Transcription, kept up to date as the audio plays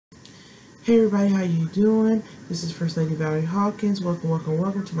Hey everybody, how you doing? This is First Lady Valerie Hawkins.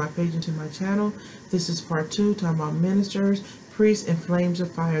 Welcome to my page and to my channel. This is part 2, talking about ministers, priests, and flames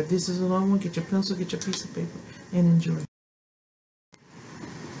of fire. This is a long one. Get your pencil, get your piece of paper, and enjoy.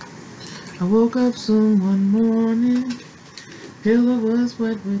 I woke up soon one morning, pillow was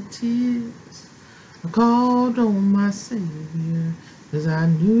wet with tears. I called on my Savior, cause I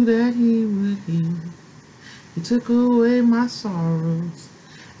knew that He would heal. He took away my sorrows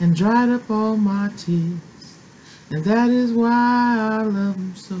and dried up all my tears. And that is why I love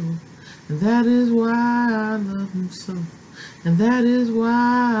Him so. And that is why I love Him so. And that is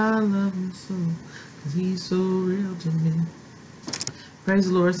why I love Him so. Cause He's so real to me. Praise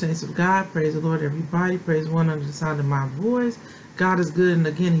the Lord, saints of God. Praise the Lord, everybody. Praise one under the sound of my voice. God is good, and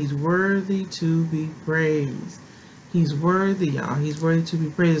again, He's worthy to be praised. He's worthy, y'all. He's worthy to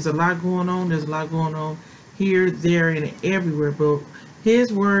be praised. There's a lot going on. There's a lot going on here, there, and everywhere. But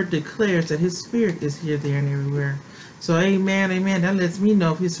His word declares that His Spirit is here, there, and everywhere. So, amen, amen. That lets me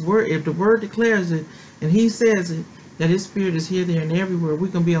know if His word, if the word declares it, and He says it, that His Spirit is here, there, and everywhere, we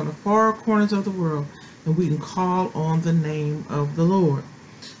can be on the far corners of the world, and we can call on the name of the Lord,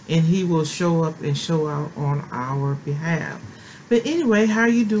 and He will show up and show out on our behalf. But anyway, how are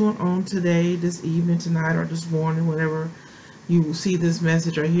you doing on today, this evening, tonight, or this morning, whenever you see this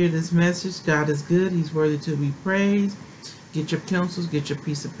message or hear this message? God is good. He's worthy to be praised. Get your pencils, get your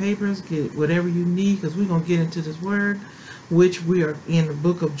piece of papers, get whatever you need, because we're going to get into this word, which we are in the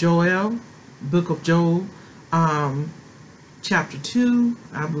book of Jeol, chapter 2,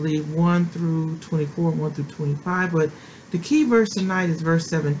 I believe 1 through 24, 1 through 25. But the key verse tonight is verse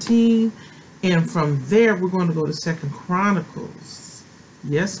 17. And from there, we're going to go to 2 Chronicles.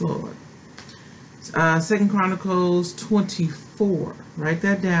 Yes, Lord. 2 Chronicles 24. Write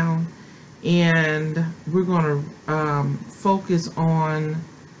that down. And we're going to focus on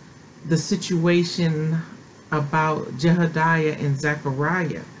the situation about Jehodiah and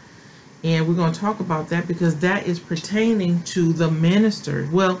Zechariah. And we're going to talk about that because that is pertaining to the ministers.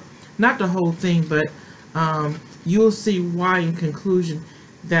 Well, not the whole thing, but you'll see why in conclusion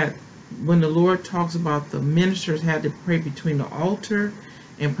that when the Lord talks about the ministers had to pray between the altar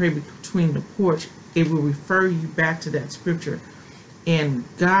and pray between the porch, it will refer you back to that scripture. And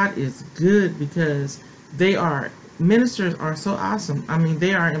God is good because ministers are so awesome. I mean,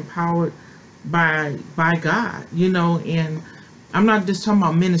 they are empowered by God, you know. And I'm not just talking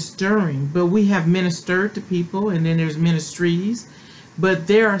about ministering, but we have ministered to people, and then there's ministries. But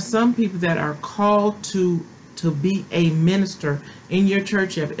there are some people that are called to be a minister. In your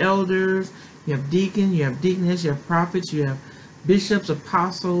church, you have elders, you have deacons, you have deaconess, you have prophets, you have bishops,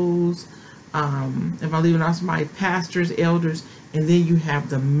 apostles, if I'm leaving out somebody, pastors, elders, and then you have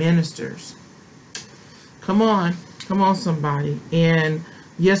the ministers. Come on somebody. And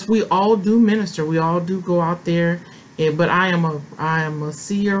yes, we all do minister. We all do go out there. But I am a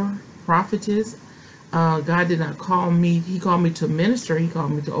seer, prophetess. God did not call me. He called me to minister. He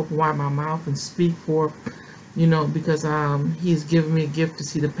called me to open wide my mouth and speak for, you know, because He's given me a gift to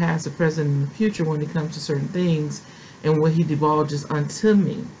see the past, the present, and the future when it comes to certain things and what He divulges unto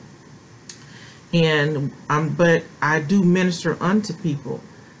me. And but I do minister unto people,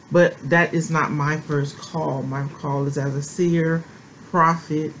 but that is not my first call. My call is as a seer,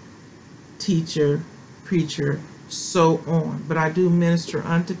 prophet, teacher, preacher, so on. But I do minister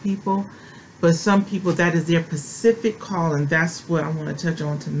unto people. But some people, that is their specific call, and that's what I want to touch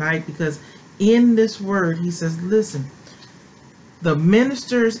on tonight, because in this word, He says, listen, the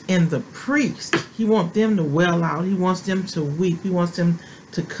ministers and the priests, He wants them to well out. He wants them to weep. He wants them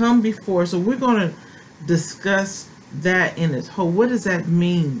to come before. So we're going to discuss that in its whole. What does that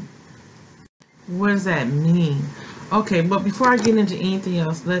mean? What does that mean? Okay, but before I get into anything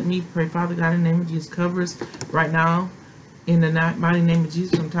else, let me pray. Father God, in the name of Jesus, cover us right now. In the mighty name of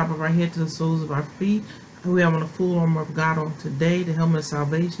Jesus, from the top of our head to the soles of our feet. We have on the full armor of God on today, the helmet of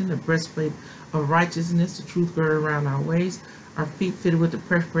salvation, the breastplate of righteousness, the truth girded around our waist, our feet fitted with the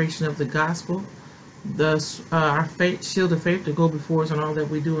preparation of the gospel, our shield of faith to go before us on all that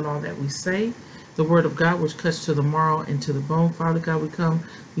we do and all that we say, the word of God which cuts to the marrow and to the bone. Father God, we come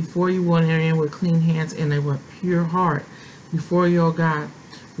before you one area with clean hands and a pure heart. Before you, oh God,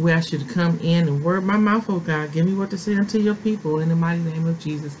 we ask you to come in and word my mouth, oh God. Give me what to say unto your people in the mighty name of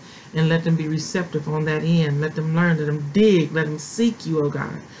Jesus. And let them be receptive on that end. Let them learn, let them dig, let them seek you, oh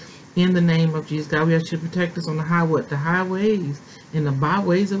God. In the name of Jesus, God, we ask you to protect us on the highway, the highways and the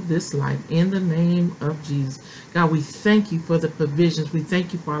byways of this life. In the name of Jesus, God, we thank you for the provisions. We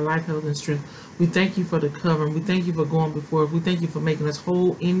thank you for our life, health, and strength. We thank you for the covering. We thank you for going before us. We thank you for making us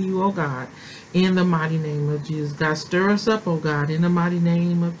whole in you, oh God. In the mighty name of Jesus, God, stir us up, oh God. In the mighty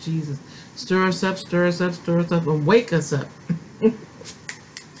name of Jesus, stir us up, stir us up, stir us up, and wake us up.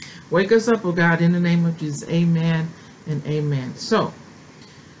 Wake us up, oh God. In the name of Jesus, Amen and amen. So,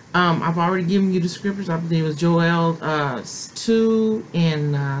 I've already given you the scriptures. I believe it was Joel 2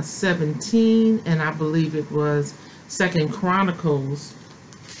 and 17, and I believe it was Second Chronicles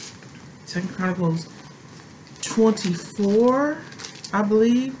 24, I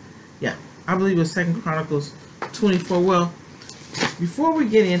believe. Yeah, I believe it was Second Chronicles 24. Well, before we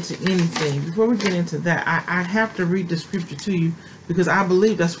get into anything, before we get into that, I have to read the scripture to you because I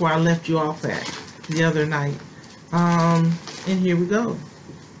believe that's where I left you off at the other night. And here we go.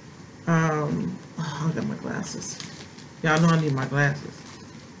 I got my glasses. Y'all know I need my glasses.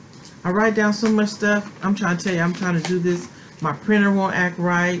 I write down so much stuff. I'm trying to tell you, I'm trying to do this. My printer won't act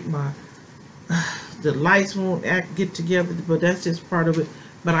right. The lights won't get together, but that's just part of it.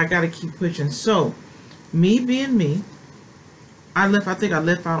 But I got to keep pushing. So, me being me, I think I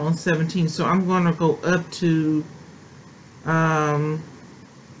left out on 17. So I'm going to go up to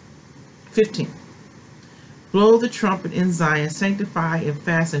 15. Blow the trumpet in Zion, sanctify and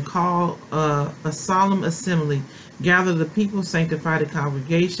fast, and call a solemn assembly. Gather the people, sanctify the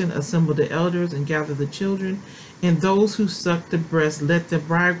congregation, assemble the elders, and gather the children, and those who suck the breast. Let the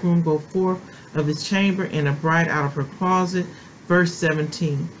bridegroom go forth of his chamber, and a bride out of her closet. Verse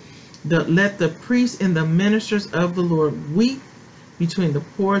 17. Let the priests and the ministers of the Lord weep between the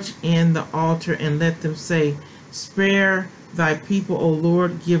porch and the altar, and let them say, Spare thy people, O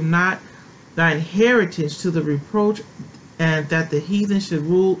Lord, give not thine heritage to the reproach, and that the heathen should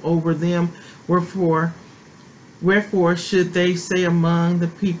rule over them. Wherefore should they say among the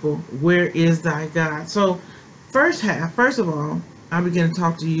people, Where is thy God? So first of all, I begin to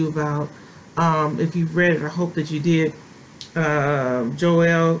talk to you about, if you've read it, I hope that you did,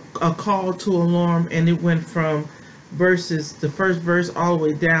 Joel, a call to alarm, and it went from the first verse all the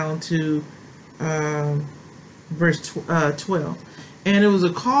way down to verse 12. And it was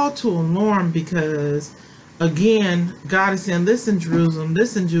a call to alarm because, again, God is saying, listen, Jerusalem,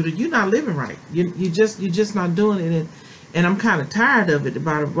 listen, Judah, you're not living right. You're just not doing it. And I'm kind of tired of it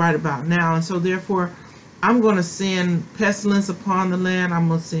right about now. And so therefore, I'm going to send pestilence upon the land. I'm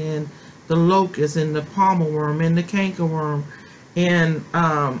going to send the locust and the palmer worm and the cankerworm. And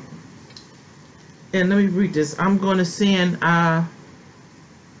let me read this. I'm going to send,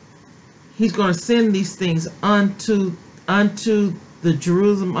 he's going to send these things unto the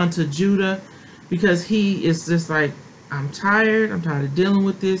Jerusalem, unto Judah, because he is just like, I'm tired of dealing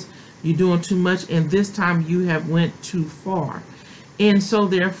with this. You're doing too much, and this time you have went too far. And so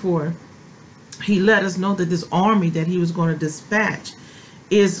therefore, he let us know that this army that he was going to dispatch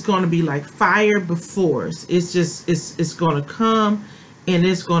is going to be like fire before us. It's going to come, and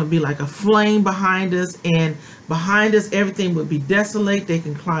it's going to be like a flame behind us, and behind us everything would be desolate. They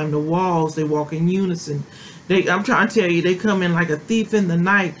can climb the walls. They walk in unison. I'm trying to tell you, they come in like a thief in the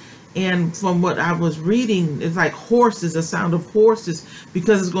night. And from what I was reading, it's like horses, a sound of horses,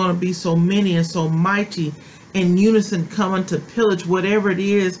 because it's going to be so many and so mighty in unison coming to pillage whatever it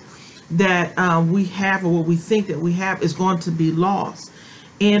is that we have, or what we think that we have, is going to be lost.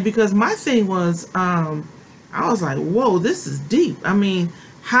 And because my thing was, I was like, whoa, this is deep. I mean,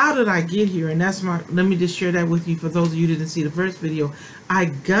 how did I get here? And that's let me just share that with you for those of you who didn't see the first video. I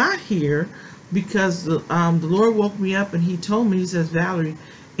got here because the Lord woke me up and he told me, he says, Valerie,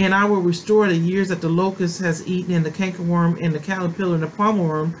 and I will restore the years that the locust has eaten, and the cankerworm and the caterpillar and the palmer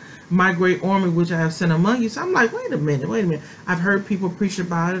worm, my great army which I have sent among you. So I'm like, wait a minute. I've heard people preach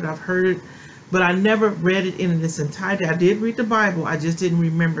about it. I've heard it, but I never read it in its entirety. I did read the Bible. I just didn't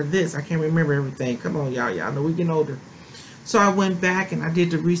remember this. I can't remember everything. Come on, y'all know we're getting older. So I went back and I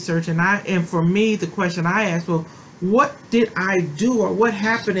did the research, and for me, the question I asked, well, what did I do, or what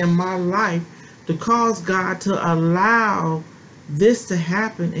happened in my life to cause God to allow this to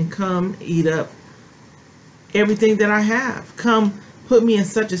happen and come eat up everything that I have? Come put me in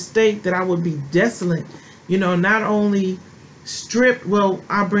such a state that I would be desolate, not only stripped, well,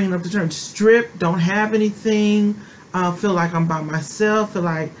 I'll bring up the term stripped, don't have anything, feel like I'm by myself, feel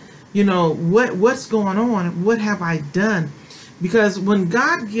like, what's going on? What have I done? Because when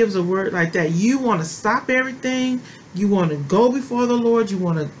God gives a word like that, you want to stop everything. You want to go before the Lord. You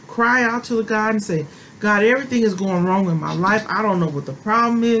want to cry out to the God and say, God, everything is going wrong in my life. I don't know what the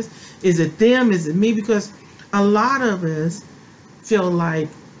problem is. Is it them? Is it me? Because a lot of us feel like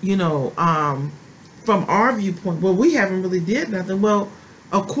you know, from our viewpoint, well, we haven't really did nothing. Well,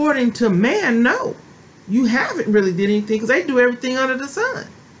 according to man, no, you haven't really did anything, because they do everything under the sun.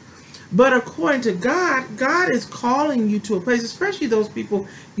 But according to God, God is calling you to a place, especially those people,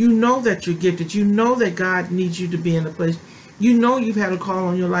 you know that you're gifted. You know that God needs you to be in a place. You know you've had a call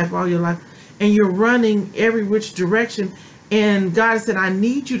on your life all your life, and you're running every which direction. And God said, I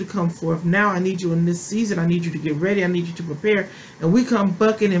need you to come forth now. I need you in this season. I need you to get ready. I need you to prepare. And we come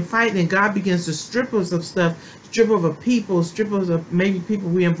bucking and fighting, and God begins to strip us of stuff, strip us of people, strip us of maybe people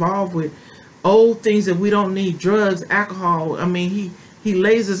we involved with, old things that we don't need, drugs, alcohol. I mean, he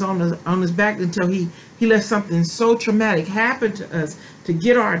lays us on his back until he lets something so traumatic happen to us to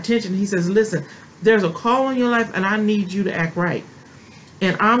get our attention. He says, listen, there's a call on your life, and I need you to act right.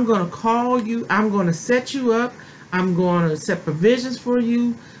 And I'm going to call you. I'm going to set you up. I'm going to set provisions for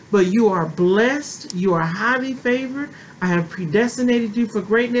you. But you are blessed. You are highly favored. I have predestinated you for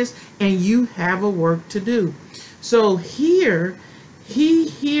greatness, and you have a work to do. So here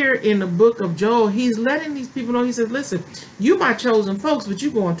in the book of Joel, he's letting these people know. He says, listen, you my chosen folks, but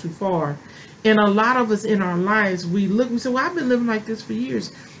you're going too far. And a lot of us in our lives, we say, well, I've been living like this for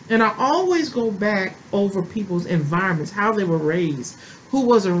years. And I always go back over people's environments, how they were raised, who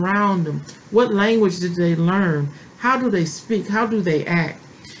was around them, what language did they learn, how do they speak, how do they act.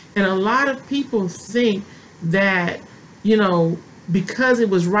 And a lot of people think that, you know, because it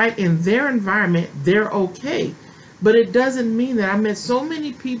was right in their environment, they're okay. But it doesn't mean that. I met so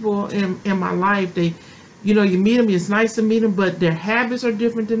many people in my life. They, you know, you meet them, it's nice to meet them, but their habits are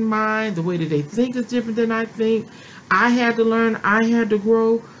different than mine. The way that they think is different than I think. I had to learn, I had to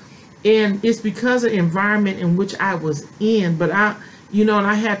grow. And it's because of the environment in which I was in. But and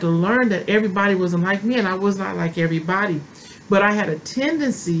I had to learn that everybody wasn't like me, and I was not like everybody. But I had a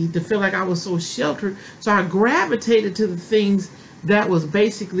tendency to feel like I was so sheltered. So I gravitated to the things that was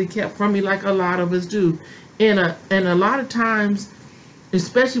basically kept from me, like a lot of us do. And a lot of times,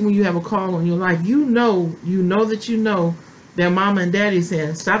 especially when you have a call on your life, you know that mama and daddy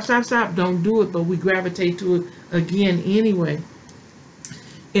saying, stop, don't do it, but we gravitate to it again anyway.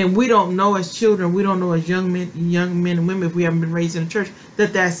 And we don't know as children, we don't know as young men and women, if we haven't been raised in the church,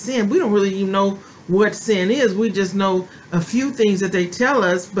 that's sin. We don't really even know what sin is. We just know a few things that they tell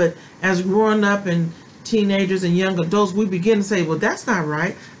us, but as growing up and teenagers and young adults, we begin to say, well, that's not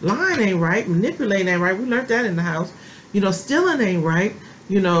right. Lying ain't right. Manipulating ain't right. We learned that in the house. Stealing ain't right.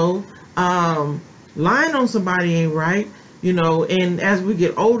 Lying on somebody ain't right. And as we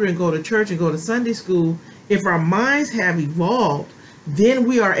get older and go to church and go to Sunday school, if our minds have evolved, then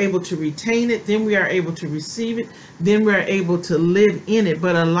we are able to retain it. Then we are able to receive it. Then we are able to live in it.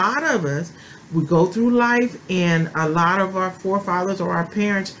 But a lot of us, we go through life, and a lot of our forefathers or our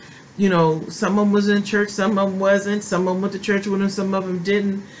parents, some of them was in church, some of them wasn't, some of them went to church with them, some of them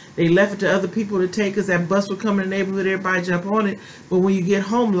didn't. They left it to other people to take us. That bus would come in the neighborhood, everybody jump on it. But when you get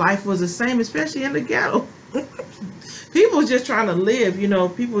home, life was the same, especially in the ghetto. People were just trying to live,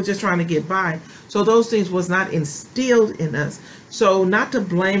 people were just trying to get by. So those things was not instilled in us. So not to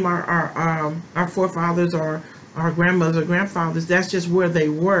blame our forefathers or our grandmothers or grandfathers, that's just where they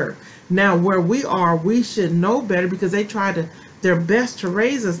were. Now where we are, we should know better, because they tried their best to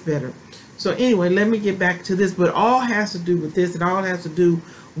raise us better. So anyway, let me get back to this, but all has to do with this. It all has to do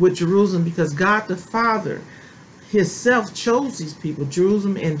with Jerusalem, because God the Father himself chose these people.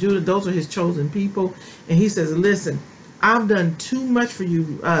 Jerusalem and Judah, those are his chosen people. And he says, listen, I've done too much for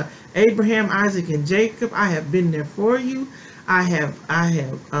you. Abraham, Isaac, and Jacob, I have been there for you. I have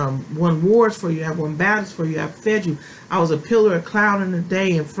won wars for you. I have won battles for you. I've fed you. I was a pillar of cloud in the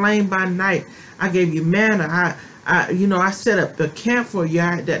day and flame by night. I gave you manna. I set up the camp for you.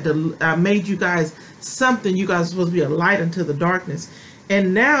 I made you guys something. You guys are supposed to be a light unto the darkness.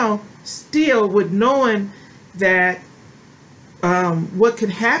 And now, still with knowing that what could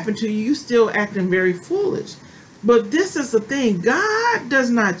happen to you, you still acting very foolish. But this is the thing. God does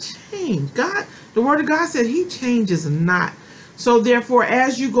not change. The word of God said he changes not. So therefore,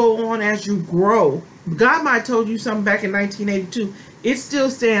 as you go on, as you grow, God might have told you something back in 1982. It still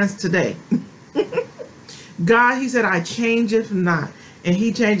stands today. God, he said, I change it not. And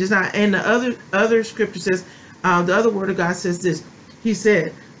he changes not. And the other scripture says, the other word of God says this. He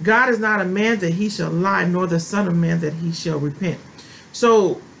said, God is not a man that he shall lie, nor the son of man that he shall repent.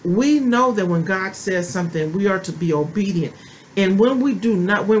 So we know that when God says something, we are to be obedient. And when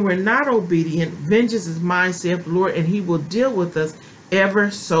we're not obedient, vengeance is mine, saith the Lord, and he will deal with us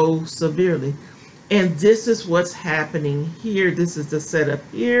ever so severely. And this is what's happening here. This is the setup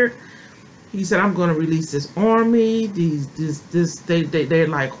here. He said, I'm going to release this army. They're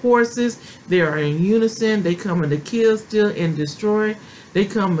like horses. They are in unison. They come in to kill, steal, and destroy. They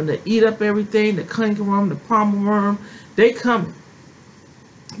coming to eat up everything, the cankerworm, the palmer worm. They coming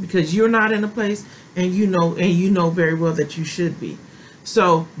because you're not in a place, and you know very well that you should be.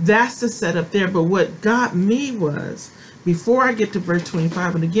 So that's the setup there. But what got me was, before I get to verse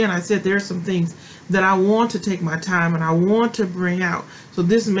 25, and again, I said there are some things that I want to take my time and I want to bring out. So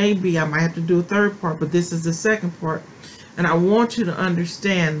this may be, I might have to do a third part, but this is the second part. And I want you to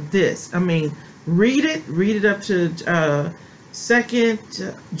understand this. I mean, read it up to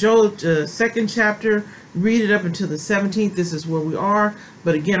Joel, second chapter, read it up until the 17th. This is where we are.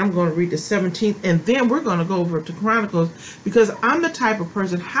 But again, I'm going to read the 17th, and then we're going to go over to Chronicles, because I'm the type of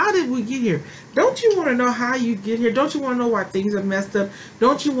person, how did we get here? Don't you want to know how you get here? Don't you want to know why things are messed up?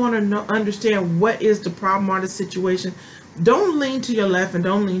 Don't you want to understand what is the problem or the situation? Don't lean to your left and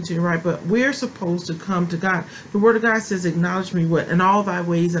don't lean to your right, but we're supposed to come to God. The word of God says, acknowledge me what in all thy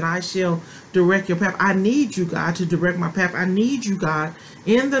ways, and I shall direct your path. I need you, God, to direct my path. I need you, God,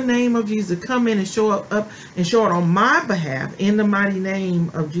 in the name of Jesus, to come in and show up and show it on my behalf in the mighty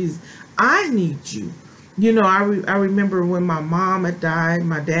name of Jesus. I need you. You know, I remember when my mom had died,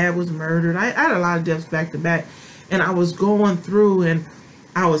 my dad was murdered. I had a lot of deaths back to back, and I was going through, and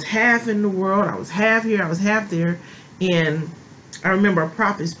I was half in the world. I was half here. I was half there. And I remember a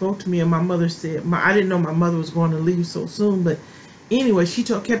prophet spoke to me, and my mother said, I didn't know my mother was going to leave so soon, but anyway, she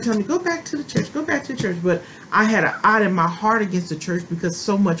kept telling me, go back to the church, go back to the church. But I had an odd in my heart against the church because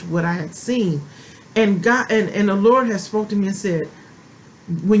so much what I had seen. And God and the Lord has spoke to me and said,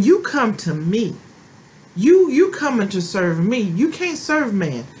 when you come to me, you coming to serve me. You can't serve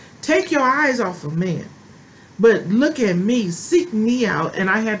man. Take your eyes off of man. But look at me, seek me out.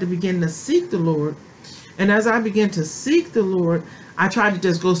 And I had to begin to seek the Lord. And as I began to seek the Lord, I tried to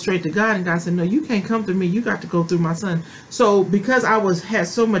just go straight to God, and God said, no, you can't come through me. You got to go through my son. So because I had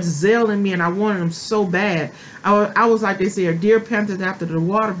so much zeal in me and I wanted him so bad, I was like they say, a deer panteth after the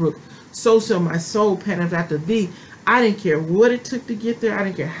water brook, so shall my soul panteth after thee. I didn't care what it took to get there. I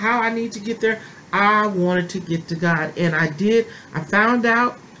didn't care how I need to get there. I wanted to get to God. And I did. I found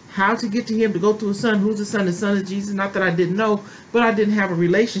out how to get to him, to go through his son. Who's the son? The son of Jesus. Not that I didn't know, but I didn't have a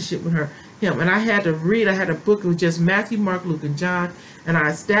relationship with him. And I had to read, I had a book, it was just Matthew, Mark, Luke, and John, and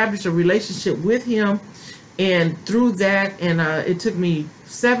I established a relationship with him. And through that, and it took me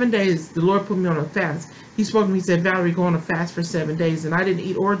 7 days, the Lord put me on a fast. He spoke to me, he said, Valerie, go on a fast for 7 days. And I didn't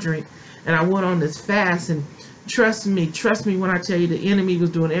eat or drink, and I went on this fast. And trust me when I tell you, the enemy was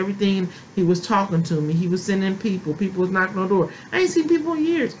doing everything. He was talking to me, he was sending people was knocking on the door. I ain't seen people in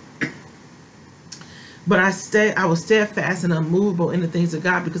years. But I was steadfast and unmovable in the things of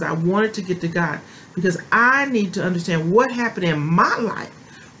God, because I wanted to get to God, because I need to understand what happened in my life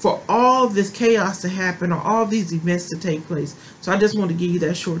for all this chaos to happen, or all these events to take place. So I just want to give you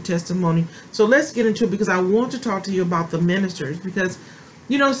that short testimony. So let's get into it, because I want to talk to you about the ministers, because,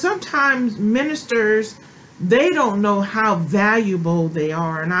 you know, sometimes ministers, they don't know how valuable they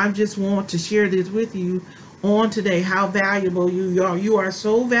are. And I just want to share this with you on today, how valuable you are. You are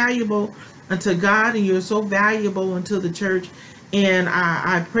so valuable unto God, and you're so valuable unto the church. And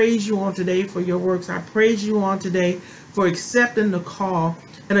I praise you on today for your works. I praise you on today for accepting the call.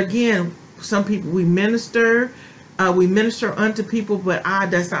 And again, some people, we minister unto people, but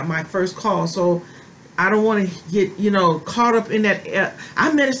that's not my first call. So I don't want to get, caught up in that.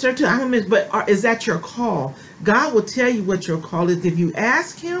 I minister too, but is that your call? God will tell you what your call is. If you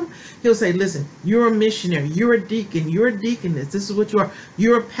ask him, he'll say, listen, you're a missionary, you're a deacon, you're a deaconess. This is what you are.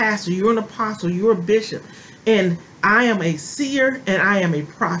 You're a pastor, you're an apostle, you're a bishop. And I am a seer and I am a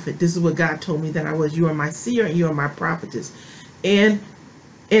prophet. This is what God told me that I was. You are my seer and you are my prophetess. And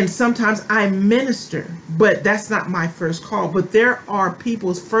sometimes I minister, but that's not my first call. But there are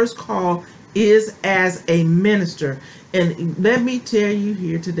people's first call is as a minister. And let me tell you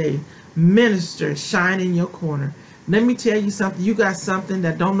here today, minister, shine in your corner. Let me tell you something. You got something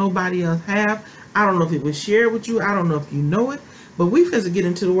that don't nobody else have. I don't know if it was shared with you. I don't know if you know it, but we have to get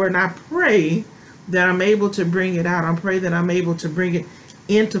into the word. And I pray that I'm able to bring it out. I pray that I'm able to bring it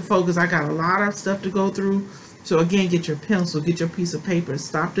into focus. I got a lot of stuff to go through. So again, get your pencil, get your piece of paper,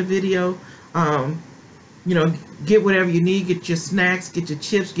 stop the video, get whatever you need, get your snacks, get your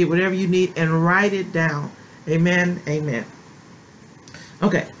chips, get whatever you need, and write it down. Amen. Amen.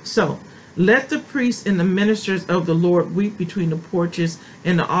 Okay, so let the priests and the ministers of the Lord weep between the porches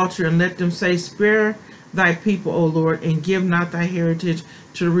and the altar, and let them say, spare thy people, O Lord, and give not thy heritage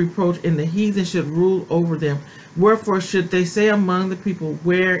to the reproach, and the heathen should rule over them. Wherefore should they say among the people,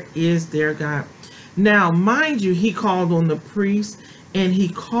 where is their God? Now, mind you, he called on the priests and he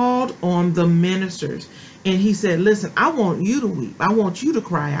called on the ministers. And he said, listen, I want you to weep. I want you to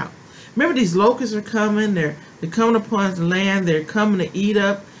cry out. Remember, these locusts are coming. They're coming upon the land. They're coming to eat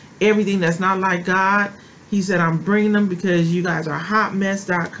up everything that's not like God. He said, I'm bringing them because you guys are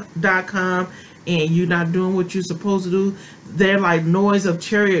hotmess.com and you're not doing what you're supposed to do. They're like noise of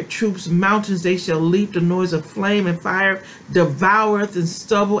chariot troops, mountains they shall leap, the noise of flame and fire devoureth and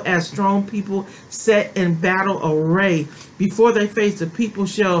stubble as strong people set in battle array. Before they face, the people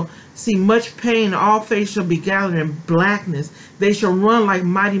shall see much pain, all face shall be gathered in blackness. They shall run like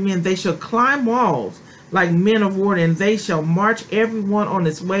mighty men, they shall climb walls like men of war, and they shall march everyone on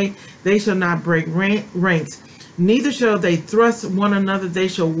its way. They shall not break ranks, neither shall they thrust one another. They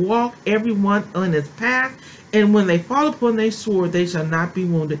shall walk everyone on its path, and when they fall upon their sword, they shall not be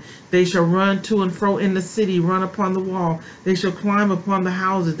wounded. They shall run to and fro in the city, run upon the wall. They shall climb upon the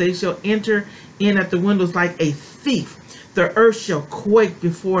houses. They shall enter in at the windows like a thief. The earth shall quake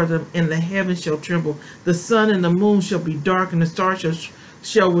before them, and the heavens shall tremble. The sun and the moon shall be dark, and the stars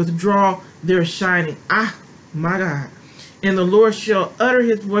shall withdraw their shining. Ah, my God. And the Lord shall utter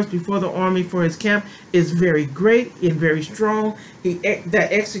his voice before the army, for his camp is very great and very strong. He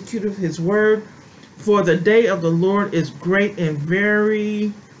that executeth his word. For the day of the Lord is great and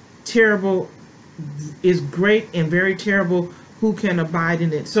very terrible. Who can abide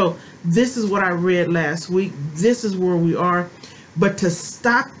in it? So this is what I read last week. This is where we are. But to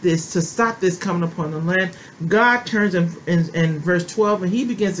stop this coming upon the land, God turns in verse 12, and he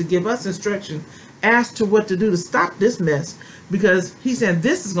begins to give us instruction as to what to do to stop this mess, because he said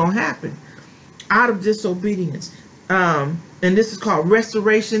this is going to happen out of disobedience. And this is called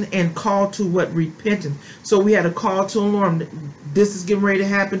restoration and call to what? Repentance. So we had a call to alarm. This is getting ready to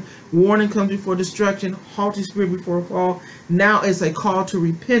happen. Warning comes before destruction. Haughty spirit before a fall. Now it's a call to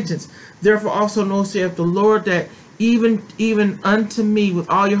repentance. Therefore also know, saith the Lord, that even unto me with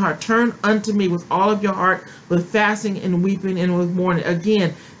all your heart. Turn unto me with all of your heart, with fasting and weeping and with mourning.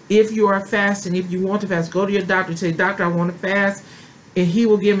 Again, if you are fasting, if you want to fast, go to your doctor and say, doctor, I want to fast. And he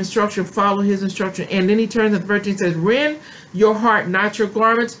will give instruction, follow his instruction. And then he turns at 13 and says, rend your heart, not your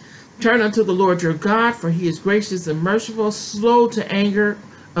garments. Turn unto the Lord your God, for he is gracious and merciful, slow to anger,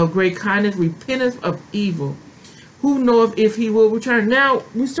 of great kindness, repenteth of evil. Who knoweth if he will return? Now,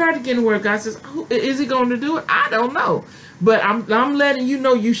 we started getting where God says, is he going to do it? I don't know. But I'm letting you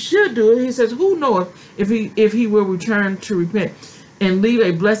know you should do it. He says, who knoweth if he will return to repent and leave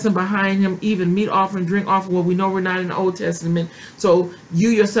a blessing behind him, even meat offering, drink offering. Well, we know we're not in the Old Testament. So you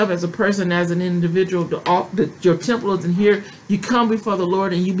yourself as a person, as an individual, your temple isn't here. You come before the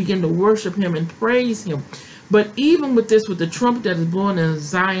Lord and you begin to worship him and praise him. But even with this, with the trumpet that is blowing in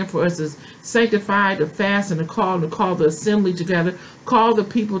Zion for us is sanctified, to fast, and to call the assembly together, call the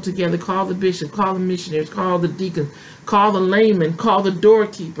people together, call the bishop, call the missionaries, call the deacons, call the layman, call the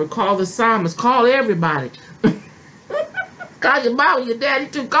doorkeeper, call the psalmist, call everybody. Call your mama, your daddy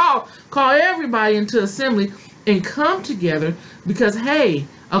too. Call everybody into assembly and come together, because hey,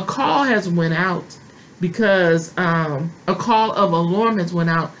 a call has went out, because a call of alarm has went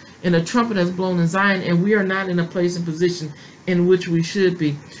out, and a trumpet has blown in Zion, and we are not in a place and position in which we should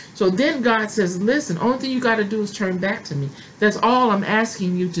be. So then God says, listen, only thing you got to do is turn back to me. That's all I'm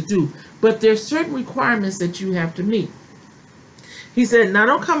asking you to do. But there's certain requirements that you have to meet. He said, now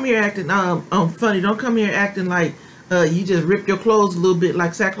don't come here acting funny. Don't come here acting like you just ripped your clothes a little bit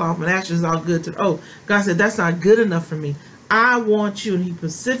like sackcloth and ashes is all good to. Oh, God said, that's not good enough for me. I want you, and he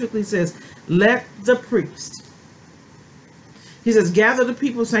specifically says, let the priest. He says, gather the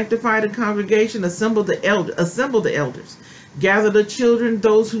people, sanctify the congregation, assemble the elders, gather the children,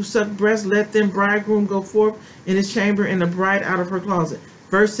 those who suck breast, let them bridegroom go forth in his chamber, and the bride out of her closet.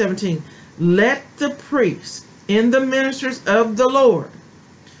 Verse 17, let the priests and the ministers of the Lord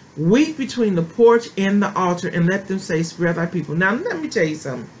weep between the porch and the altar, and let them say, spare thy people. Now, let me tell you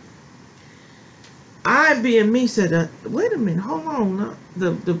something. I, being me, said, wait a minute, hold on.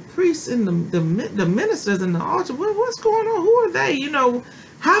 The priests and the ministers and the altar, what's going on? Who are they? You know,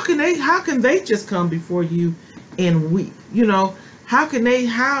 how can they just come before you and weep? You know,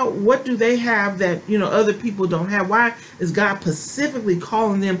 what do they have that, you know, other people don't have? Why is God specifically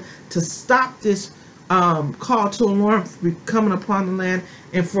calling them to stop this call to alarm coming upon the land,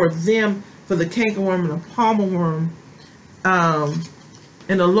 and for the cankerworm and the palmer worm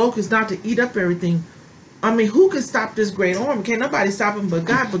and the locust not to eat up everything? I mean, who can stop this great arm? Can't nobody stop him but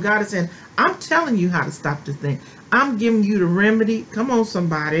God. But God is saying, I'm telling you how to stop this thing. I'm giving you the remedy. Come on,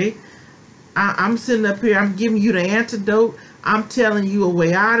 somebody. I'm sitting up here. I'm giving you the antidote. I'm telling you a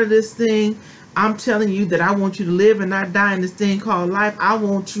way out of this thing. I'm telling you that I want you to live and not die in this thing called life. I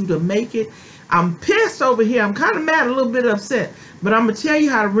want you to make it. I'm pissed over here. I'm kind of mad, a little bit upset. But I'm going to tell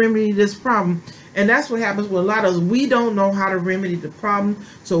you how to remedy this problem. And that's what happens with a lot of us. We don't know how to remedy the problem.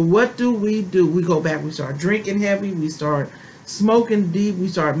 So what do? We go back. We start drinking heavy. We start smoking deep. We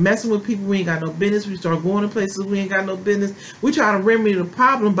start messing with people we ain't got no business. We start going to places we ain't got no business. We try to remedy the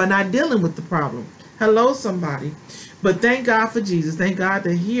problem by not dealing with the problem. Hello, somebody. But thank God for Jesus. Thank God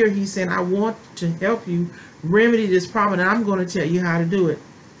that here he's saying, I want to help you remedy this problem, and I'm going to tell you how to do it.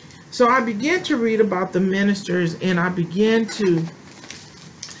 So I began to read about the ministers, and I began to,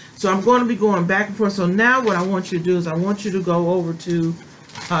 so I'm going to be going back and forth. So now what I want you to do is I want you to go over to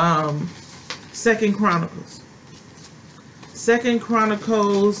 2 Chronicles. 2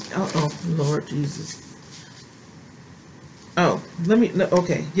 Chronicles, oh Lord Jesus. Oh,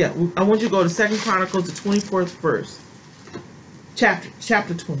 okay, yeah. I want you to go to 2 Chronicles, the 24th verse.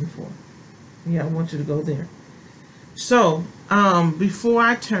 Chapter 24. Yeah, I want you to go there. So, before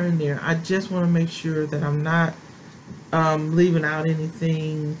I turn there, I just want to make sure that I'm not leaving out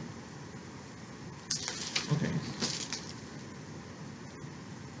anything. Okay.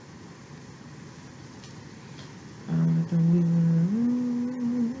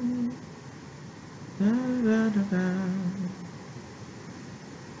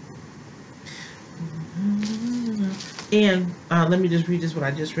 And let me just read this, what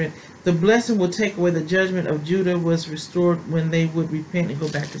I just read. The blessing will take away the judgment of Judah was restored when they would repent and go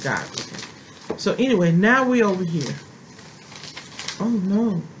back to God. Okay. So anyway, now we're over here. Oh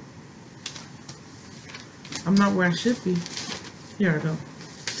no. I'm not where I should be. Here I go.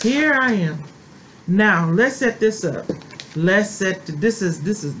 Here I am. Now let's set this up. Let's set this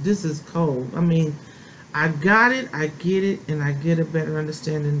is cold. I mean, I got it, I get it, and I get a better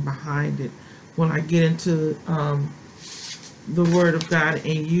understanding behind it when I get into the Word of God,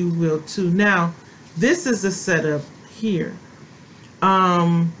 and you will too. Now, this is the setup here.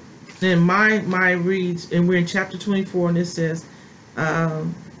 And my reads, and we're in chapter 24, and it says,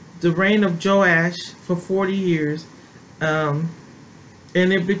 the reign of Joash for 40 years. And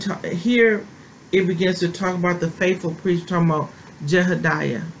here it begins to talk about the faithful priest, talking about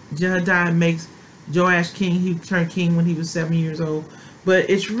Jehodiah. Jehodiah makes Joash king. He turned king when he was 7 years old. But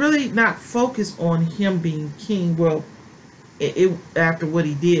it's really not focused on him being king. Well, after what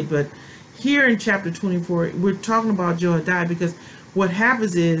he did. But here in chapter 24, we're talking about Jehodiah, because what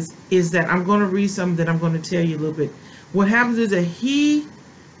happens is that I'm going to read something that I'm going to tell you a little bit. What happens is that he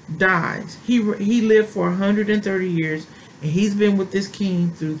dies. He lived for 130 years, and he's been with this king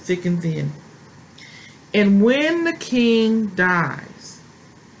through thick and thin. And when the king dies,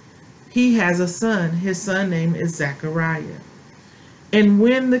 he has a son. His son name is Zechariah. And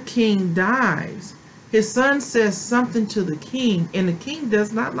when the king dies, his son says something to the king, and the king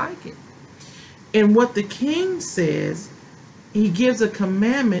does not like it. And what the king says, he gives a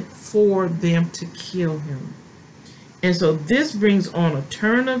commandment for them to kill him. And so this brings on a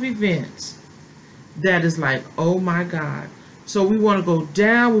turn of events that is like, oh my God. So we want to go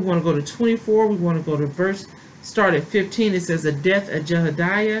down. We want to go to 24. We want to go to verse, start at 15. It says, the death of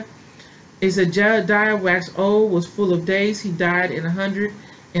Jehodiah. It said, Jehodiah waxed old, was full of days. He died in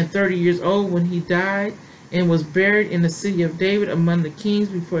 130 years old when he died, and was buried in the city of David among the kings,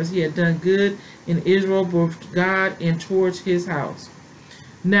 because he had done good in Israel, both to God and towards his house.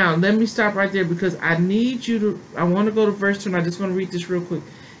 Now, let me stop right there, because I need you to, I want to go to verse 2, and I just want to read this real quick.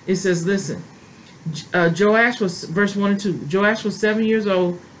 It says, listen, Joash was, verse 1 and 2, Joash was 7 years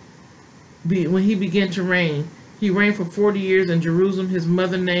old when he began to reign. He reigned for 40 years in Jerusalem. His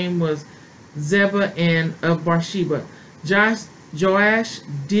mother's name was Zebah and of Beersheba. Joash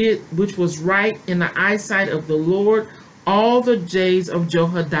did which was right in the eyesight of the Lord all the days of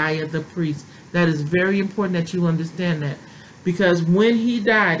Jehodiah the priest. That is very important that you understand that, because when he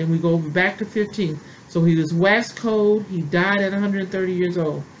died, and we go back to 15, so he was waxed cold, he died at 130 years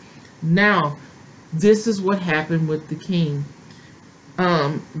old. Now, this is what happened with the king.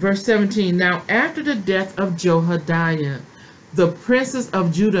 Verse 17, now after the death of Jehodiah, the princes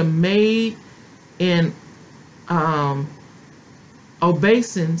of Judah made an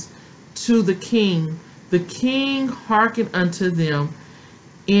obeisance to the king. The king hearkened unto them,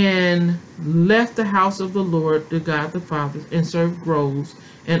 and left the house of the Lord, the God of the fathers, and served groves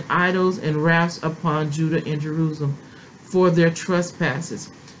and idols and wraths upon Judah and Jerusalem for their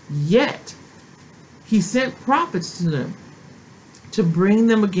trespasses. Yet he sent prophets to them to bring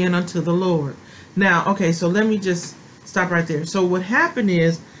them again unto the Lord. Now, okay, so let me just stop right there. So what happened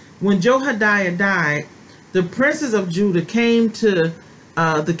is, when Jehodiah died, the princes of Judah came to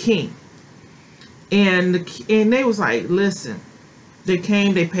the king, and they was like, listen. They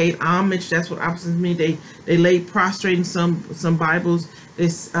came, they paid homage. That's what opposites mean. They laid prostrate in some Bibles.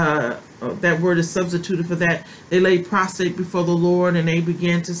 This that word is substituted for that. They lay prostrate before the Lord, and they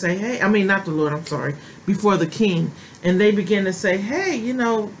began to say, hey, I mean, not the Lord, I'm sorry, before the king. And they began to say, hey, you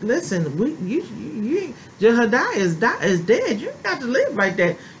know, listen, Jehoiada is dead. You got to live like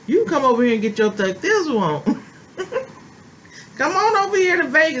that. You come over here and get your thug thistle on. Come on over here to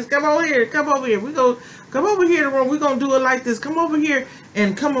Vegas. Come over here. Come over here. Come over here to Rome. We're gonna do it like this. Come over here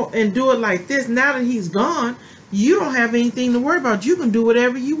and do it like this. Now that he's gone, you don't have anything to worry about. You can do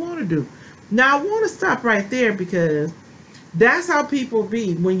whatever you want to do. Now I want to stop right there, because that's how people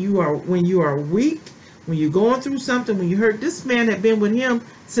be when you are weak, when you're going through something, when you hurt. This man had been with him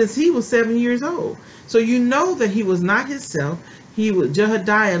since he was 7 years old. So you know that he was not himself.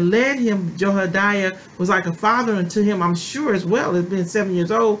 Jehoiada led him. Jehoiada was like a father unto him, I'm sure, as well. It's been 7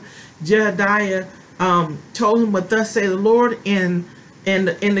 years old. Jehoiada told him what thus say the Lord, and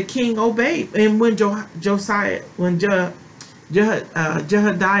the king obeyed. And when Jehoiada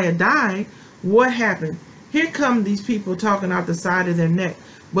died, what happened? Here come these people talking out the side of their neck.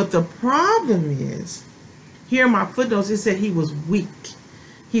 But the problem is, here in my footnotes, it said he was weak.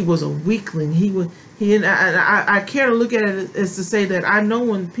 He was a weakling. I care to look at it as to say that I know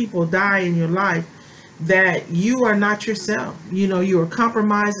when people die in your life that you are not yourself. You know, you are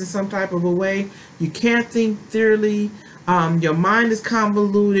compromised in some type of a way. You can't think thoroughly. Your mind is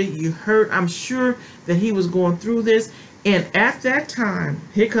convoluted. You hurt. I'm sure that he was going through this. And at that time,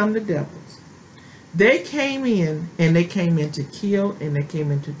 here come the devils. They came in, and they came in to kill, and they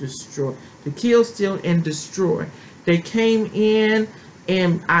came in to destroy. To kill, steal, and destroy. They came in.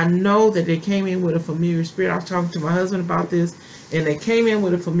 And I know that they came in with a familiar spirit. I was talking to my husband about this, and they came in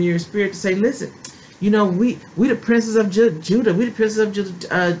with a familiar spirit to say, listen, you know, we the princes of Judah, we the princes of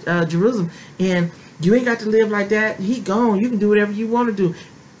Jerusalem, and you ain't got to live like that. He gone. You can do whatever you want to do.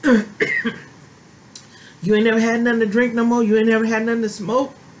 You ain't never had nothing to drink no more. You ain't never had nothing to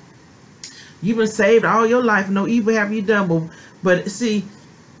smoke. You've been saved all your life. No evil have you done. But see,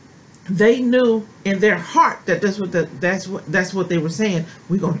 they knew in their heart that that's what they were saying.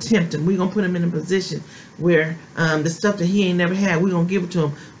 We're gonna tempt him. We're gonna put him in a position where the stuff that he ain't never had, we're gonna give it to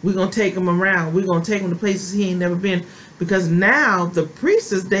him. We're gonna take him around. We're gonna take him to places he ain't never been. Because now the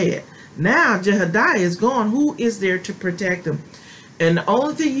priest is dead. Now Jehoiada is gone. Who is there to protect him? And the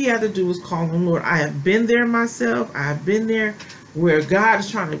only thing he had to do was call on the Lord. I have been there myself. I have been there where God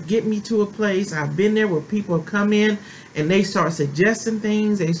is trying to get me to a place. I've been there where people have come in and they start suggesting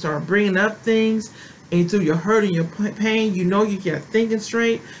things. They start bringing up things. And through your hurt and your pain, you know you get thinking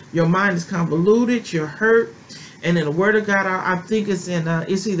straight. Your mind is convoluted. You're hurt. And in the Word of God, I think it's in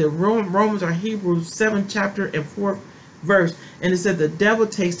it's either Romans or Hebrews 7th chapter and 4th verse. And it said the devil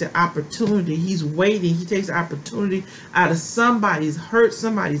takes the opportunity. He's waiting. He takes the opportunity out of somebody's hurt,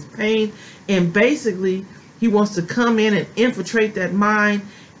 somebody's pain. And basically, he wants to come in and infiltrate that mind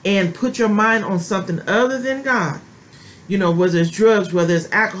and put your mind on something other than God. You know, whether it's drugs, whether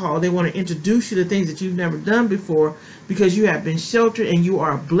it's alcohol, they want to introduce you to things that you've never done before because you have been sheltered and you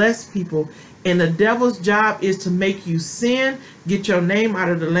are blessed people. And the devil's job is to make you sin, get your name out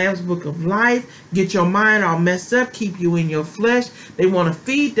of the Lamb's Book of Life, get your mind all messed up, keep you in your flesh. They want to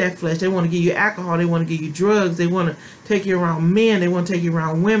feed that flesh. They want to give you alcohol. They want to give you drugs. They want to take you around men. They want to take you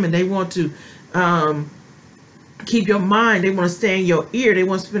around women. They want to keep your mind. They want to stay in your ear. They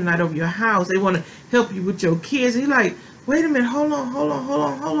want to spend the night over your house. They want to help you with your kids. And you're like, wait a minute, hold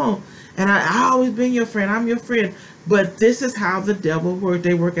on. And I always been your friend. I'm your friend. But this is how the devil works.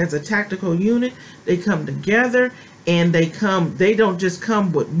 They work as a tactical unit. They come together and they don't just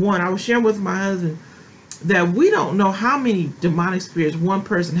come with one. I was sharing with my husband that we don't know how many demonic spirits one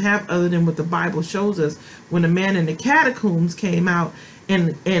person have other than what the Bible shows us. When the man in the catacombs came out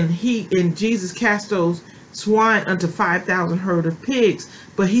and Jesus cast those swine unto 5,000 herd of pigs.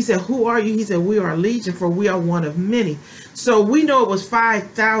 But he said, who are you? He said, we are a legion, for we are one of many. So we know it was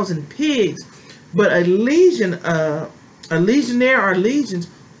 5,000 pigs, but a legionnaire or legions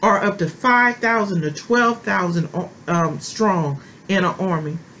are up to 5,000 to 12,000 strong in an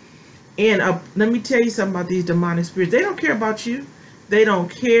army. And let me tell you something about these demonic spirits. They don't care about you. They don't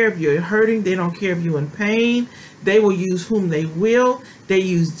care if you're hurting. They don't care if you're in pain. They will use whom they will. They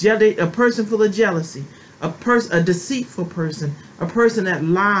use a person full of jealousy. A deceitful person, a person that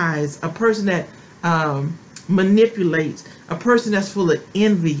lies, a person that manipulates, a person that's full of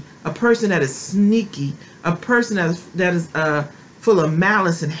envy, a person that is sneaky, a person that is full of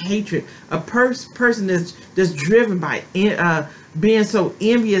malice and hatred, a person that's driven by being so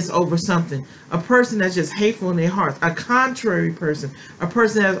envious over something, a person that's just hateful in their hearts, a contrary person, a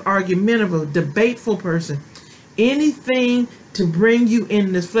person that's argumentative, a debateful person, anything to bring you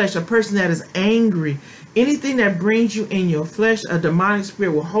in this flesh, a person that is angry. Anything that brings you in your flesh, a demonic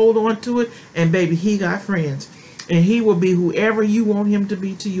spirit will hold on to it. And baby, he got friends. And he will be whoever you want him to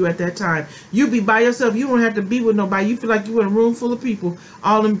be to you at that time. You be by yourself. You don't have to be with nobody. You feel like you're in a room full of people.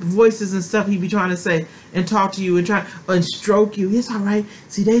 All them voices and stuff he be trying to say and talk to you and try and stroke you. It's all right.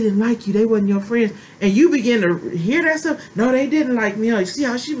 See, they didn't like you. They wasn't your friends. And you begin to hear that stuff. No, they didn't like me. Oh, see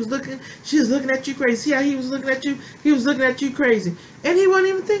how she was looking? She was looking at you crazy. See how he was looking at you? He was looking at you crazy. And he wasn't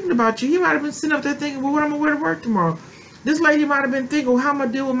even thinking about you. He might have been sitting up there thinking, well, what I'm going to wear to work tomorrow? This lady might have been thinking, well, how am I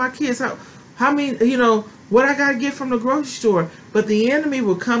going to deal with my kids? How many, what I got to get from the grocery store. But the enemy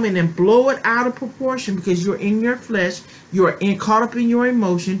will come in and blow it out of proportion because you're in your flesh. You're caught up in your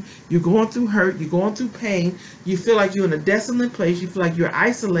emotion. You're going through hurt. You're going through pain. You feel like you're in a desolate place. You feel like you're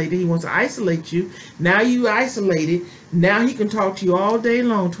isolated. He wants to isolate you. Now you isolated. Now he can talk to you all day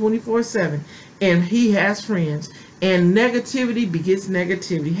long, 24/7. And he has friends. And negativity begets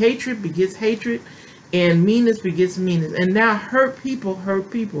negativity. Hatred begets hatred. And meanness begets meanness. And now hurt people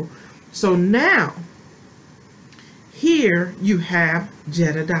hurt people. So now, here you have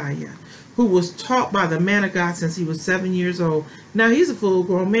Jedediah, who was taught by the man of God since he was 7 years old. Now he's a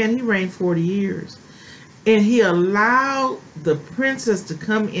full-grown man. He reigned 40 years. And he allowed the princess to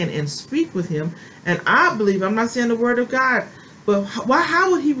come in and speak with him. And I believe, I'm not saying the word of God, but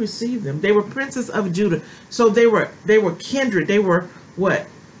how would he receive them? They were princes of Judah. So they were kindred. They were what?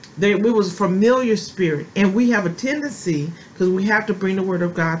 It was a familiar spirit, and we have a tendency, because we have to bring the word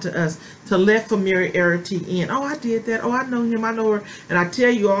of God to us, to let familiarity in. Oh, I did that. Oh, I know him. I know her. And I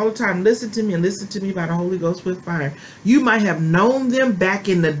tell you all the time, listen to me and listen to me by the Holy Ghost with fire. You might have known them back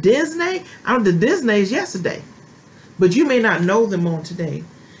in the Disney. The Disney is yesterday, but you may not know them on today.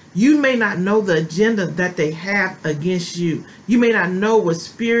 You may not know the agenda that they have against you. You may not know what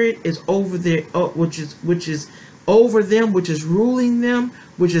spirit is over there, which is over them, which is ruling them,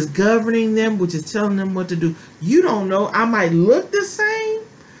 which is governing them, which is telling them what to do. You don't know. I might look the same,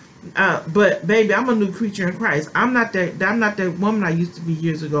 but baby, I'm a new creature in Christ. I'm not that woman I used to be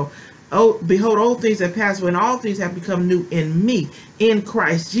years ago. Oh, behold, old things have passed away, and all things have become new in me, in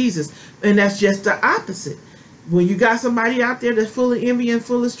Christ Jesus. And that's just the opposite. When you got somebody out there that's full of envy and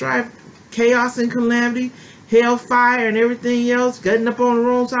full of strife, chaos and calamity, hellfire and everything else, getting up on the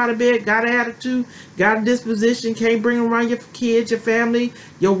wrong side of bed, got an attitude, got a disposition, can't bring around your kids, your family,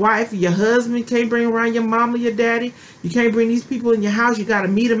 your wife, your husband, can't bring around your mama, your daddy, you can't bring these people in your house, you got to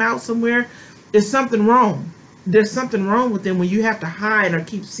meet them out somewhere. There's something wrong. There's something wrong with them when you have to hide or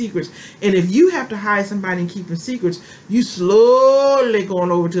keep secrets. And if you have to hide somebody and keep secrets, you slowly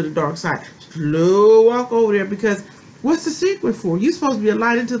going over to the dark side. Slow walk over there, because what's the secret for? You're supposed to be a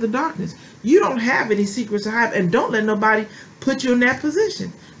light into the darkness. You don't have any secrets to hide, and don't let nobody put you in that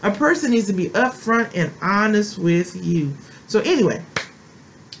position. A person needs to be upfront and honest with you. So anyway,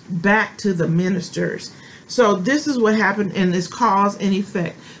 back to the ministers. So this is what happened in this cause and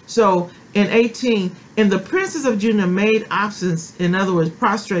effect. So in 18, and the princes of Judah made obeisance, in other words,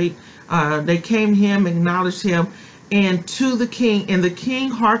 prostrate. They came to him, acknowledged him, and to the king. And the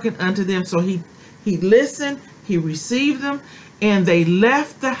king hearkened unto them. So he listened, he received them. And they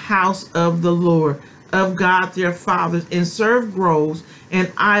left the house of the Lord, of God their fathers, and served groves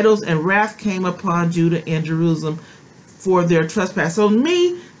and idols, and wrath came upon Judah and Jerusalem for their trespass. So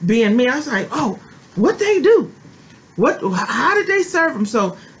me, being me, I was like, oh, what they do? How did they serve them?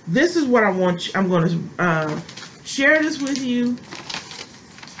 So this is what I want you, I'm going to share this with you.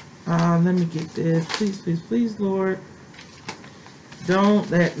 Let me get this. Please, please, please, Lord. Don't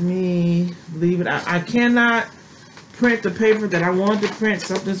let me leave it. I cannot print the paper that I wanted to print.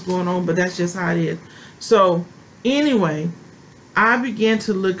 Something's going on, but that's just how it is. So anyway, I began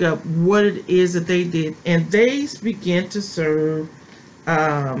to look up what it is that they did, and they began to serve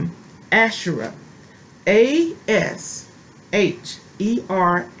Asherah, A-S-H-E-R-A,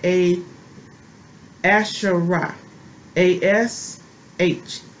 Asherah, A-S-H-E-R-A-H.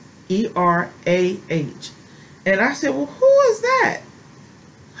 And I said, well, who is that?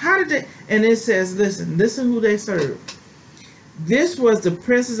 How did they? And it says, listen who they served. This was the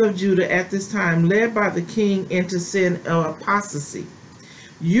princes of Judah at this time, led by the king into sin or apostasy.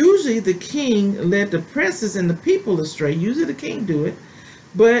 Usually the king led the princes and the people astray. Usually the king do it.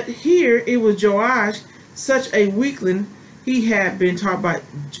 But here it was Joash, such a weakling. He had been taught by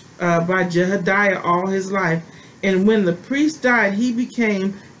Jedediah all his life. And when the priest died, he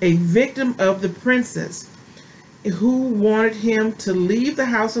became a victim of the princess, who wanted him to leave the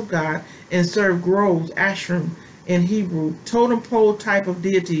house of God and serve groves, Asherim in Hebrew, totem pole type of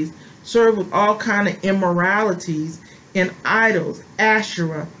deities, served with all kind of immoralities and idols,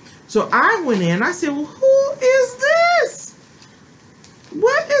 Asherah. So I went in, I said, well, who is this?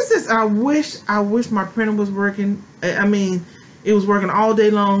 What is is, I wish my printer was working. I mean, it was working all day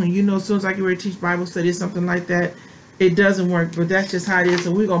long, and you know, as soon as I get ready to teach Bible study or something like that, it doesn't work. But that's just how it is.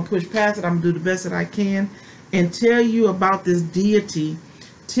 So we're gonna push past it. I'm gonna do the best that I can and tell you about this deity,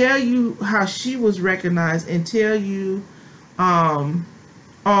 tell you how she was recognized, and tell you all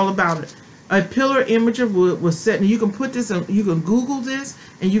about it. A pillar image of wood was set, and you can put this on, you can Google this,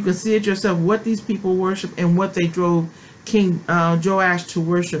 and you can see it yourself, what these people worship and what they drove King Joash to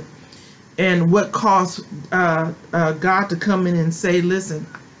worship, and what caused God to come in and say, listen,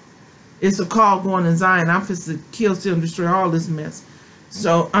 it's a call going in Zion. I'm supposed to kill, steal, and destroy all this mess.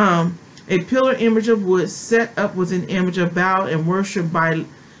 So a pillar image of wood set up with an image of bow and worship by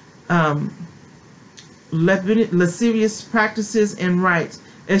lascivious practices and rites.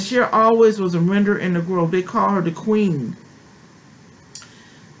 Asher always was a renderer in the grove. They call her the queen.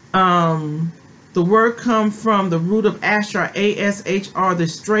 The word come from the root of Asher, A-S-H-R, the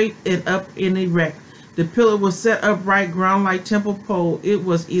straight and up and erect. The pillar was set upright, ground like temple pole. It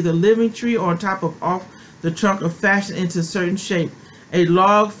was either living tree or on top of off the trunk of fashioned into a certain shape. A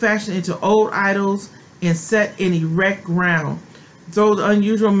log fashioned into old idols and set in erect ground, though the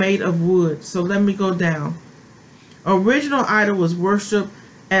unusual made of wood. So let me go down. Original idol was worshipped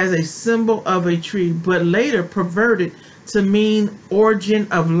as a symbol of a tree, but later perverted to mean origin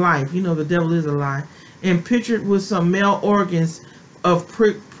of life. You know, the devil is a lie. And pictured with some male organs of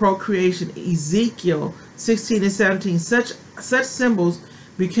procreation. Ezekiel 16 and 17. Such symbols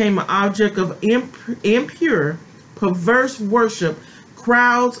became an object of impure, perverse worship.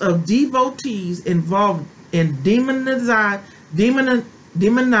 Crowds of devotees involved in demonized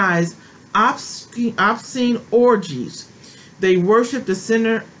obscene orgies. They worshipped the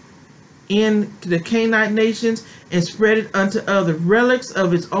sinner in the Canaanite nations and spread it unto other relics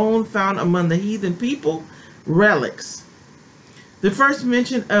of its own found among the heathen people. Relics. The first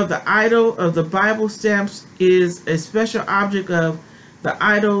mention of the idol of the Bible stamps is a special object of the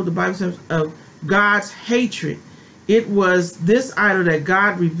idol, the Bible stamps, of God's hatred. It was this idol that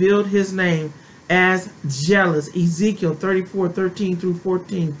God revealed his name as jealous. Ezekiel 34:13 through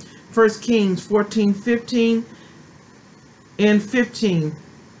 14. 1 Kings 14:15 and 15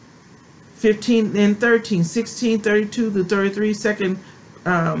 and 13. 16:32 to 33. 2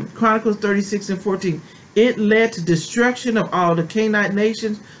 Chronicles 36 and 14. It led to destruction of all the Canaanite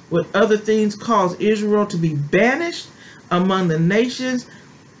nations, with other things caused Israel to be banished among the nations,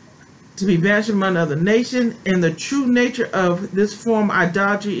 other nations, and the true nature of this form of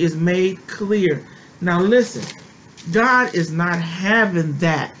idolatry is made clear. Now listen, God is not having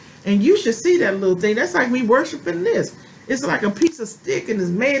that. And you should see that little thing. That's like me worshiping this. It's like a piece of stick and it's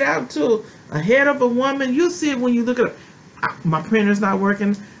made out to a head of a woman. You'll see it when you look at it. My printer's not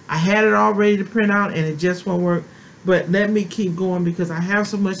working. I had it all ready to print out and it just won't work. But let me keep going because I have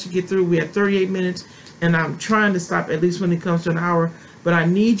so much to get through. We have 38 minutes and I'm trying to stop at least when it comes to an hour. But I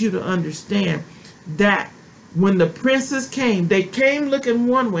need you to understand that when the princes came, they came looking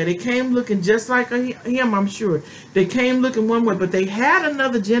one way. They came looking just like him, I'm sure. They came looking one way, but they had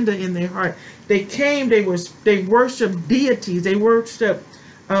another agenda in their heart. They came, they worshiped deities. They worshiped,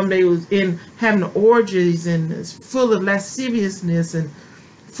 they was in having orgies and full of lasciviousness and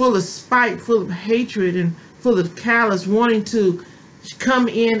full of spite, full of hatred and full of callous, wanting to come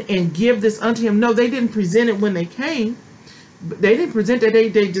in and give this unto him. No, they didn't present it when they came. They didn't present that.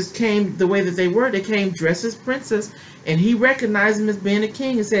 They just came the way that they were. They came dressed as princes, and he recognized them as being a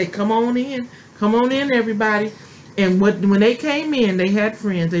king and said, come on in, everybody. And when they came in, they had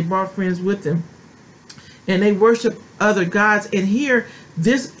friends. They brought friends with them, and they worshiped other gods. And here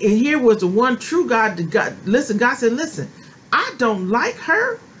was the one true God. Listen, God said, listen, I don't like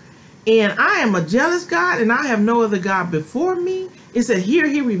her, and I am a jealous God, and I have no other God before me. It said here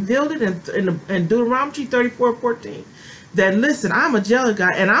he revealed it in Deuteronomy 34:14. That listen, I'm a jealous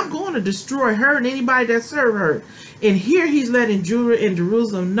God, and I'm going to destroy her and anybody that serve her. And here he's letting Judah and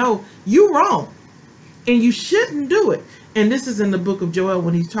Jerusalem know you're wrong, and you shouldn't do it. And this is in the book of Joel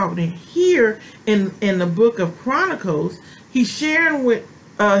when he's talking. And here in the book of Chronicles, he's sharing with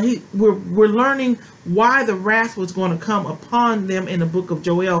we're learning why the wrath was going to come upon them in the book of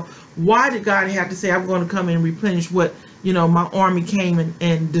Joel. Why did God have to say, I'm going to come and replenish what my army came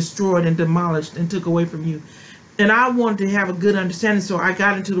and destroyed and demolished and took away from you? And I wanted to have a good understanding, so I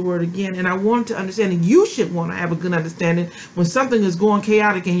got into the word again, and I wanted to understand, and you should want to have a good understanding when something is going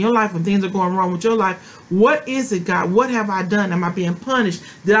chaotic in your life, when things are going wrong with your life. What is it, God? What have I done? Am I being punished?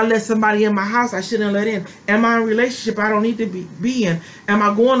 Did I let somebody in my house I shouldn't let in? Am I in a relationship I don't need to be in? Am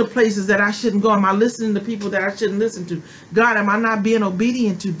I going to places that I shouldn't go? Am I listening to people that I shouldn't listen to? God, am I not being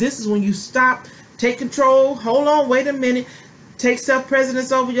obedient to? This is when you stop, take control, hold on, wait a minute. Take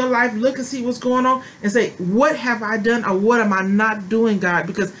self-precedence over your life. Look and see what's going on and say, what have I done or what am I not doing, God?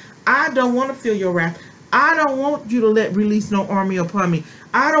 Because I don't want to feel your wrath. I don't want you to release no army upon me.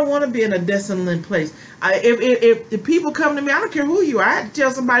 I don't want to be in a desolate place. If people come to me, I don't care who you are. I had to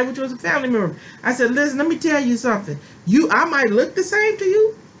tell somebody which was a family member. I said, listen, let me tell you something. I might look the same to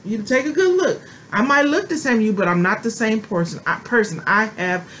you. You take a good look. I might look the same to you, but I'm not the same person. I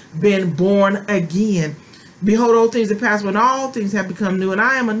have been born again. Behold, old things have passed, when all things have become new, and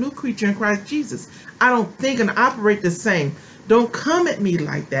I am a new creature in Christ Jesus. I don't think and operate the same. Don't come at me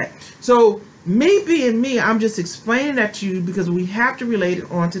like that. So me being me, I'm just explaining that to you because we have to relate it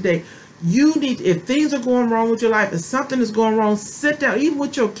on today. You need, if things are going wrong with your life, if something is going wrong, sit down, even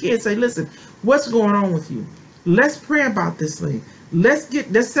with your kids, say, listen, what's going on with you? Let's pray about this thing. Let's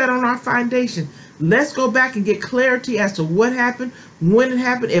set on our foundation. Let's go back and get clarity as to what happened, when it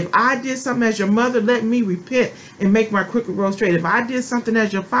happened. If I did something as your mother, let me repent and make my crooked road straight. If I did something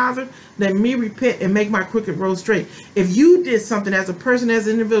as your father, let me repent and make my crooked road straight. If you did something as a person, as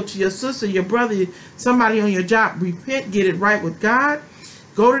an individual, to your sister, your brother, somebody on your job, repent, get it right with God.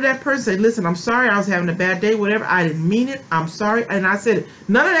 Go to that person, say, listen, I'm sorry, I was having a bad day, whatever. I didn't mean it. I'm sorry. And I said it.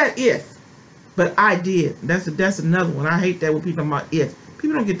 None of that if, but I did. That's another one. I hate that when people talk about if.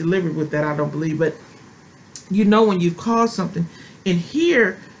 People don't get delivered with that, I don't believe. But you know when you've caused something. And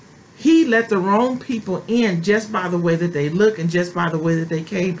here, he let the wrong people in just by the way that they look and just by the way that they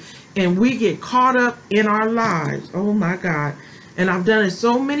came. And we get caught up in our lives. Oh, my God. And I've done it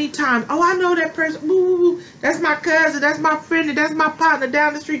so many times. Oh, I know that person. Ooh, that's my cousin. That's my friend. That's my partner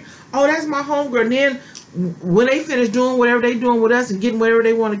down the street. Oh, that's my homegirl. And then when they finish doing whatever they doing with us and getting whatever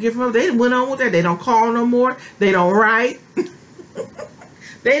they want to get from us, they went on with that. They don't call no more. They don't write.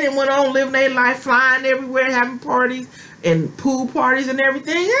 They didn't went on living their life, flying everywhere, having parties and pool parties and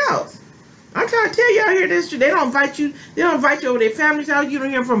everything else. I'm trying to tell you out here this, they don't invite you. They don't invite you over their family's house. You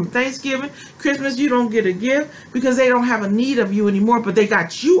don't hear from Thanksgiving, Christmas. You don't get a gift because they don't have a need of you anymore. But they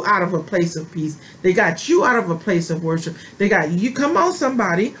got you out of a place of peace. They got you out of a place of worship. They got you. Come on,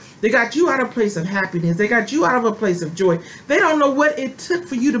 somebody. They got you out of a place of happiness. They got you out of a place of joy. They don't know what it took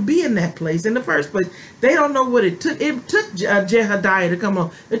for you to be in that place in the first place. They don't know what it took. It took Jehodiah to come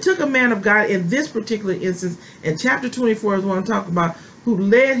on. It took a man of God in this particular instance. In chapter 24 is what I'm talking about, who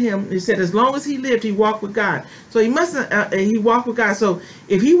led him. He said as long as he lived, he walked with God. So he mustn't, he walked with God. So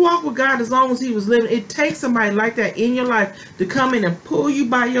if he walked with God as long as he was living, it takes somebody like that in your life to come in and pull you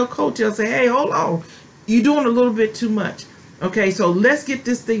by your coattail and say, hey, hold on, you're doing a little bit too much. Okay, so let's get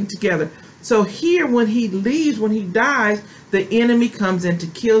this thing together. So here, when he leaves, when he dies, the enemy comes in to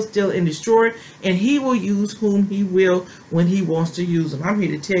kill, steal, and destroy, and he will use whom he will when he wants to use them. I'm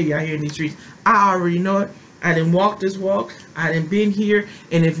here to tell you out here in these streets, I already know it. I didn't walk this walk. I didn't been here.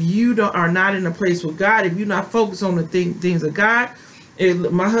 And if you are not in a place with God, if you're not focused on the things of God,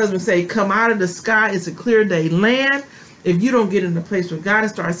 my husband say, come out of the sky. It's a clear day land. If you don't get in the place with God and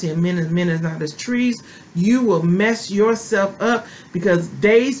start seeing men as not as trees, you will mess yourself up because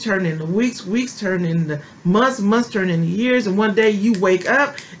days turn into weeks, weeks turn into months, months turn into years. And one day you wake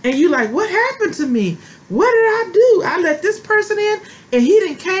up and you're like, what happened to me? What did I do? I let this person in and he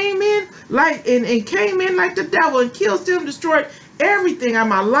didn't came in like and came in like the devil and killed, steal, and destroyed everything.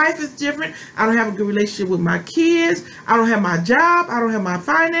 My life is different. I don't have a good relationship with my kids. I don't have my job. I don't have my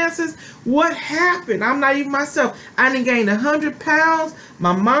finances. What happened? I'm not even myself. I done gained 100 pounds.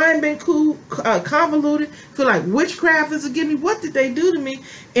 My mind been convoluted. Feel like witchcraft is getting me. What did they do to me?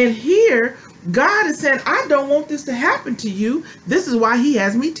 And here, God is saying, I don't want this to happen to you. This is why he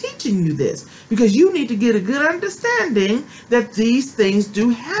has me teaching you this. Because you need to get a good understanding that these things do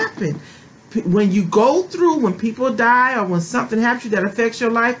happen. When you go through, when people die or when something happens to you that affects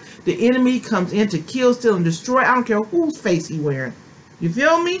your life, the enemy comes in to kill, steal, and destroy. I don't care whose face he's wearing. You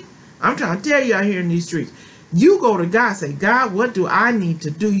feel me? I'm trying to tell you out here in these streets. You go to God, say, God, what do I need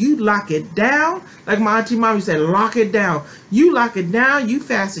to do? You lock it down. Like my auntie mom, you say, lock it down. You lock it down. You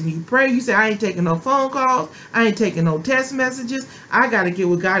fast and you pray. You say, I ain't taking no phone calls. I ain't taking no text messages. I got to get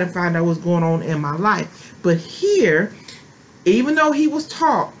with God and find out what's going on in my life. But here, even though he was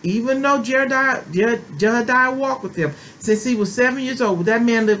taught, even though Jehodiah walked with him since he was 7 years old, that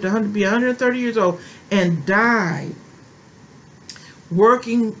man lived to be 130 years old and died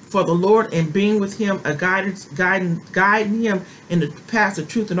working for the Lord and being with him, guiding him in the path of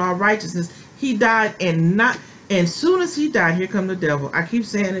truth and all righteousness. He died and soon as he died, here come the devil. I keep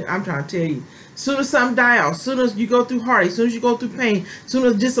saying it, I'm trying to tell you. Soon as something die out, soon as you go through heartache, soon as you go through pain, soon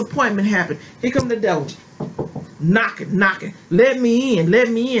as disappointment happen, here come the devil. Knocking, let me in,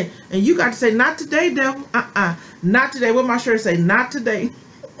 and you got to say, not today, devil. Not today. What my shirt say? Not today.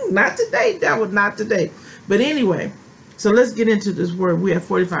 Not today, devil. Not today. But anyway, So let's get into this word. We have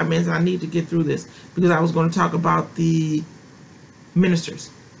 45 minutes. I need to get through this because I was going to talk about the ministers.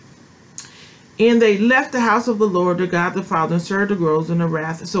 And they left the house of the Lord, their God, the Father, and served the groves and the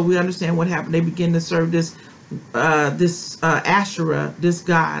wrath. So we understand what happened. They begin to serve this Asherah, this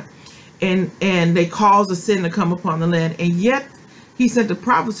god, and they caused a sin to come upon the land. And yet he sent the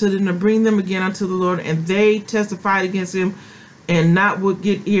prophets to them to bring them again unto the Lord, and they testified against him, and not would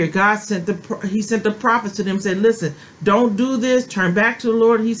get ear. God sent the prophets to them and said, listen, don't do this, turn back to the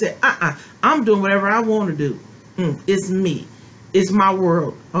Lord. He said, I'm doing whatever I want to do. It's me. It's my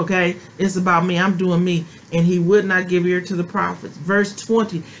world, okay? It's about me. I'm doing me. And he would not give ear to the prophets. Verse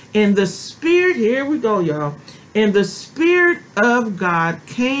 20. And the Spirit, here we go, y'all. And the Spirit of God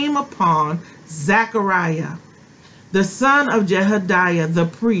came upon Zechariah, the son of Jehodiah, the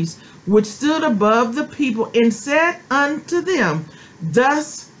priest, which stood above the people, and said unto them,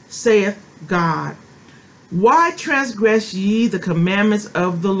 thus saith God, why transgress ye the commandments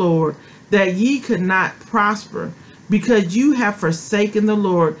of the Lord, that ye could not prosper? Because you have forsaken the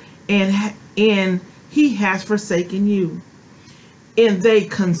Lord, and he has forsaken you. And they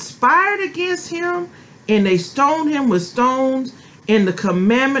conspired against him, and they stoned him with stones in the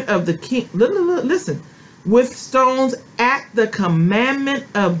commandment of the king. Listen, with stones at the commandment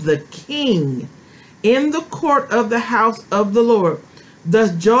of the king in the court of the house of the Lord.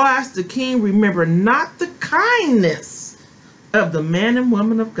 Thus Joash the king remembered not the kindness of the man and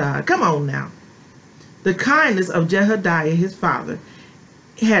woman of God. Come on now. The kindness of Jehodiah his father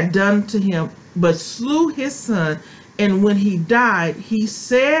had done to him, but slew his son. And when he died, he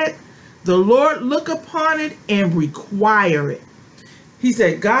said, the Lord look upon it and require it. He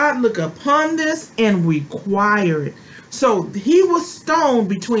said, God, look upon this and require it. So he was stoned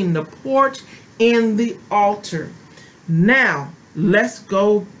between the porch and the altar. Now, let's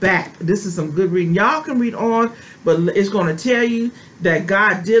go back. This is some good reading. Y'all can read on, but it's going to tell you that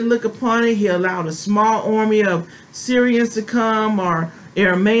God did look upon it. He allowed a small army of Syrians to come, or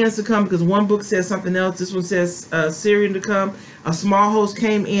Arameans to come, because one book says something else. This one says Syrian to come. A small host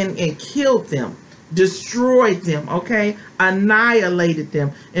came in and killed them, destroyed them, okay, annihilated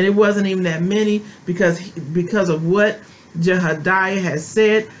them. And it wasn't even that many, because of what Jehodiah has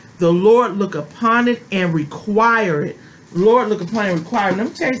said. The Lord look upon it and require it. Lord look upon it and require it. Let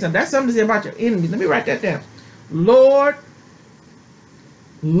me tell you something. That's something to say about your enemies. Let me write that down. Lord,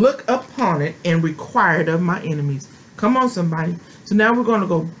 look upon it and require it of my enemies. Come on, somebody. So now we're going to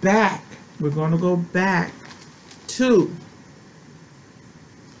go back. We're going to go back to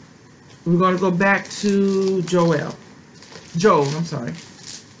Joel, I'm sorry.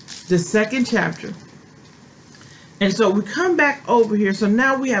 The second chapter. And so we come back over here. So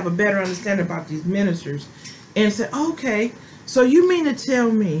now we have a better understanding about these ministers. And say, okay, so you mean to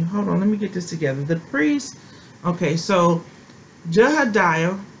tell me, hold on, let me get this together. The priest, okay, so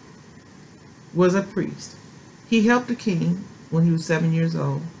Jehodiah was a priest. He helped the king when he was 7 years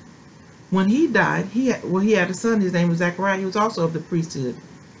old. When he died, he had a son, his name was Zechariah. He was also of the priesthood.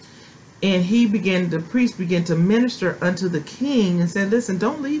 And the priest began to minister unto the king and said, listen,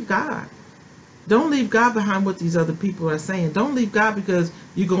 don't leave God. Don't leave God behind what these other people are saying. Don't leave God because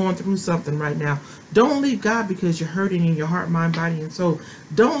you're going through something right now. Don't leave God because you're hurting in your heart, mind, body, and soul.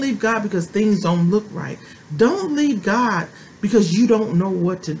 Don't leave God because things don't look right. Don't leave God because you don't know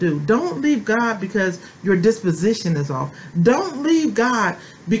what to do. Don't leave God because your disposition is off. Don't leave God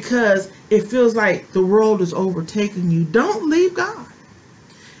because it feels like the world is overtaking you. Don't leave God.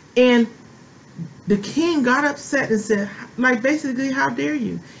 And the king got upset and said, like, basically, how dare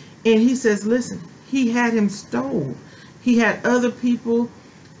you? And he says, listen, he had him stoned. He had other people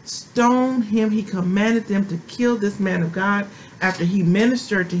stone him. He commanded them to kill this man of God after he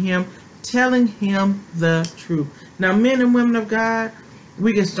ministered to him, telling him the truth. Now, men and women of God,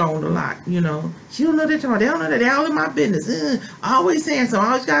 we get stoned a lot, you know. She don't know that talking. They don't know that. They all in my business. Always saying something.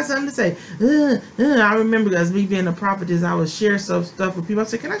 I always got something to say. I remember, as me being a prophetess, I would share some stuff with people. I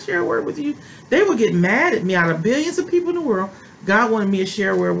said, can I share a word with you? They would get mad at me. Out of billions of people in the world, God wanted me to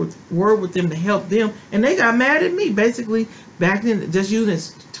share a word with them to help them. And they got mad at me. Basically, back then, just using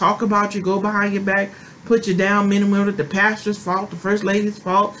it, talk about you, go behind your back, put you down, men and women, the pastor's fault, the first lady's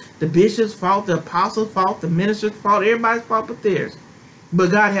fault, the bishop's fault, the apostle's fault, the minister's fault, everybody's fault but theirs.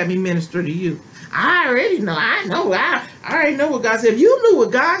 But God had me minister to you. I already know. I already know what God said. If you knew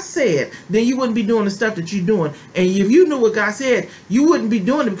what God said, then you wouldn't be doing the stuff that you're doing. And if you knew what God said, you wouldn't be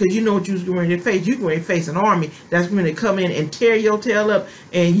doing it because you know what you was going to face. You're going to face an army that's going to come in and tear your tail up.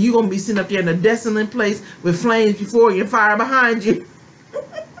 And you're going to be sitting up there in a desolate place with flames before you and fire behind you.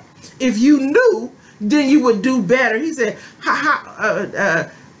 If you knew, then you would do better. He said,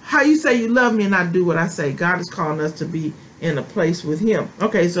 how how you say you love me and I do what I say? God is calling us to be in a place with him.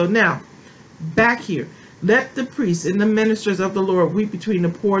 Okay, so now back here. Let the priests and the ministers of the Lord weep between the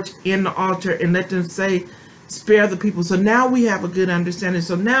porch and the altar, and let them say, spare the people. So now we have a good understanding.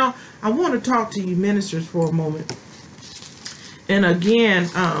 So now I want to talk to you ministers for a moment. And again,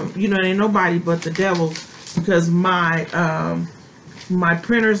 you know, ain't nobody but the devil, because my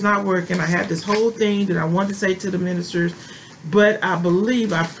printer's not working. I had this whole thing that I wanted to say to the ministers, but I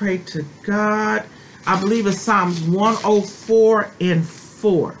believe, I pray to God, I believe it's Psalms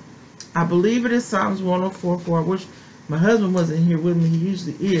 104:4. I believe it is Psalms 104:4. I wish my husband wasn't here with me. He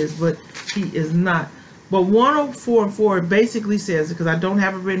usually is, but he is not. But 104:4 basically says, because I don't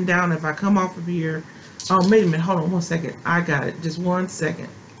have it written down, if I come off of here, oh, wait a minute, hold on one second. I got it. Just 1 second.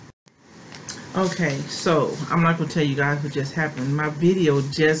 Okay, so I'm not going to tell you guys what just happened. My video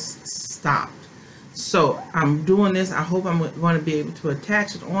just stopped. So I'm doing this. I hope I'm going to be able to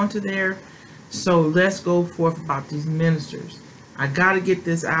attach it onto there. So let's go forth about these ministers. I got to get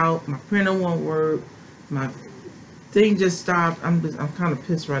this out. My printer won't work. My thing just stopped. I'm kind of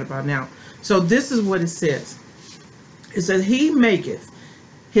pissed right about now. So this is what it says. It says, he maketh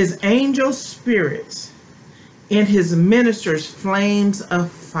his angel spirits and his ministers flames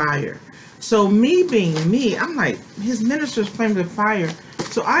of fire. So me being me, I'm like, his ministers flames of fire.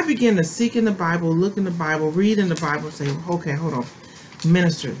 So I begin to seek in the Bible, look in the Bible, read in the Bible, say, okay, hold on.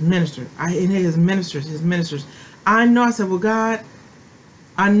 Ministers. And his ministers. I know, I said, well, God,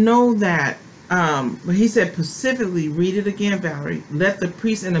 I know that, but he said specifically, read it again, Valerie. Let the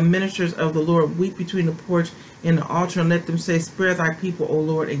priests and the ministers of the Lord weep between the porch and the altar, and let them say, spare thy people, O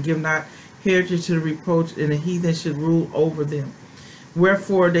Lord, and give not heritage to the reproach, and the heathen should rule over them.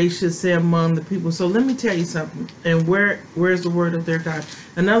 Wherefore they should say among the people. So let me tell you something. And where's the word of their God?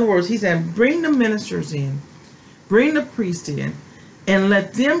 In other words, he said, bring the ministers in, bring the priests in, and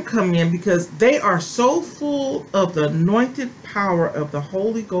let them come in, because they are so full of the anointed power of the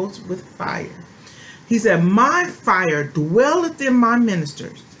Holy Ghost with fire. He said, my fire dwelleth in my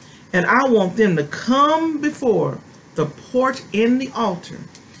ministers, and I want them to come before the porch in the altar.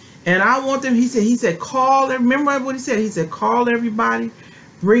 And I want them, he said, call, remember what he said? He said, call everybody,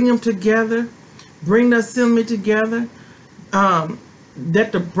 bring them together, bring the assembly together.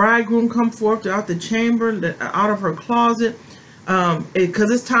 Let the bridegroom come forth out the chamber, out of her closet. Because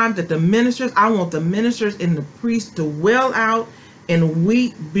it's time that the ministers, I want the ministers and the priests to well out and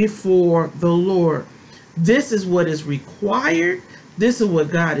weep before the Lord. This is what is required. This is what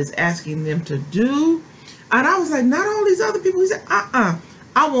God is asking them to do. And I was like, not all these other people. He said,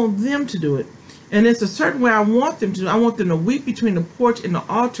 I want them to do it. And it's a certain way I want them to do. I want them to weep between the porch and the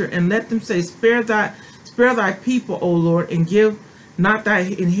altar, and let them say, spare thy people, O Lord, and give not thy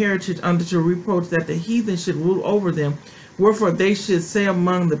inheritance unto the reproach, that the heathen should rule over them. Wherefore they should say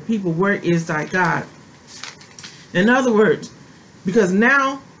among the people, where is thy God? In other words, because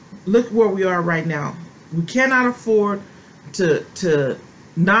now, look where we are right now. We cannot afford to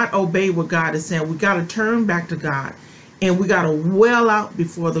not obey what God is saying. We got to turn back to God. And we got to well out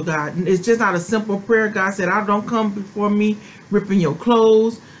before the God. And it's just not a simple prayer. God said, I don't come before me ripping your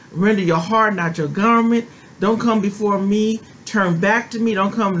clothes, render your heart, not your garment. Don't come before me, turn back to me.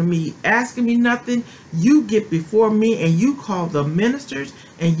 Don't come to me asking me nothing. You get before me and you call the ministers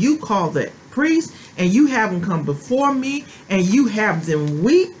and you call the priests and you have them come before me and you have them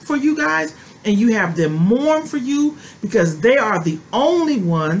weep for you guys and you have them mourn for you, because they are the only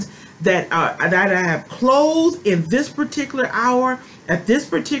ones that I have clothed in this particular hour, at this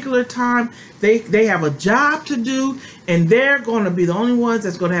particular time. They have a job to do, and they're going to be the only ones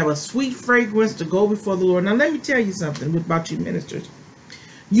that's going to have a sweet fragrance to go before the Lord. Now, let me tell you something about you ministers.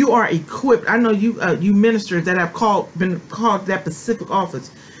 You are equipped. I know you ministers that have been called that specific office.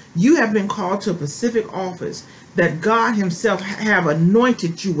 You have been called to a specific office that God himself have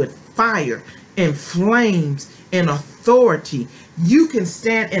anointed you with fire and flames and authority. You can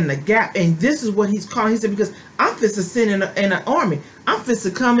stand in the gap, and this is what he's calling. He said, because I'm fit to send in an army. I'm fit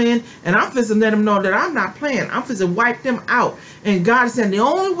to come in, and I'm fit to let them know that I'm not playing. I'm fit to wipe them out. And God is saying, the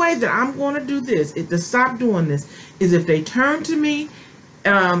only way that I'm going to do this, is to stop doing this, is if they turn to me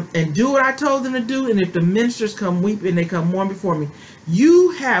and do what I told them to do, and if the ministers come weep and they come mourn before me.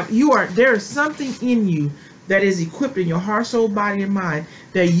 There is something in you that is equipped in your heart, soul, body, and mind,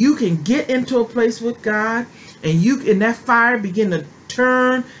 that you can get into a place with God, and that fire begin to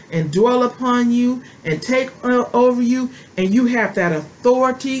turn and dwell upon you and take over you, and you have that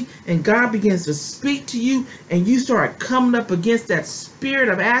authority, and God begins to speak to you, and you start coming up against that spirit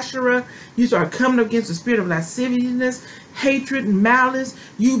of Asherah, you start coming up against the spirit of lasciviousness, hatred, and malice,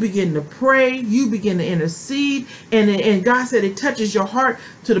 you begin to pray, you begin to intercede, and God said it touches your heart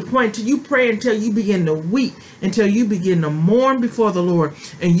to the point till you pray until you begin to weep, until you begin to mourn before the Lord,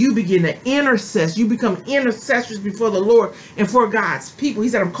 and you begin to intercess. You become intercessors before the Lord and for God's people. He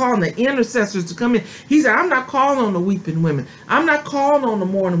said, I'm calling the intercessors to come in. He said, I'm not calling on the weeping women. I'm not calling on the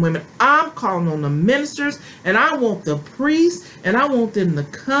mourning women. I'm calling on the ministers, and I want the priests, and I want them to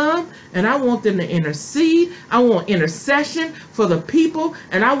come, and I want them to intercede. I want intercession for the people,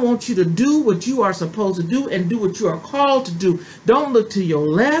 and I want you to do what you are supposed to do and do what you are called to do. Don't look to your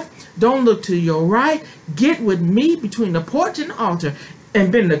left. Don't look to your right. Get with me between the porch and the altar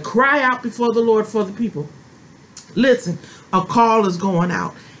and begin to cry out before the Lord for the people. Listen, a call is going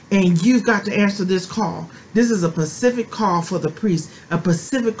out, and you've got to answer this call. This is a specific call for the priests, a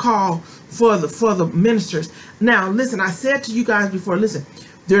specific call for the ministers. Now, listen, I said to you guys before, listen,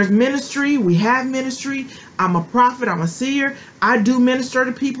 there's ministry. We have ministry. I'm a prophet. I'm a seer. I do minister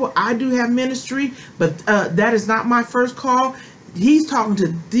to people. I do have ministry, but that is not my first call. He's talking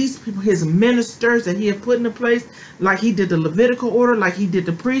to these people, his ministers that he had put into place, like he did the Levitical order, like he did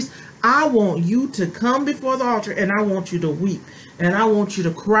the priest. I want you to come before the altar, and I want you to weep, and I want you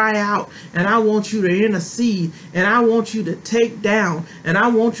to cry out, and I want you to intercede, and I want you to take down, and I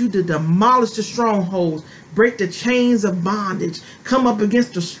want you to demolish the strongholds, break the chains of bondage, come up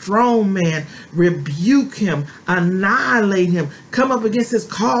against the strong man, rebuke him, annihilate him, come up against his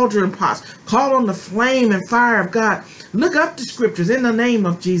cauldron pots, call on the flame and fire of God. Look up the scriptures in the name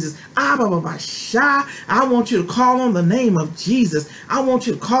of Jesus. I want you to call on the name of Jesus. I want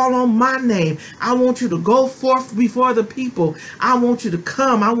you to call on my name. I want you to go forth before the people. I want you to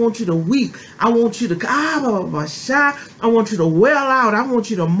come. I want you to weep. I want you to I want you to wail out. I want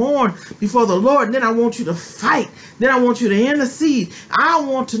you to mourn before the Lord. And then I want you to fight. Then I want you to intercede. I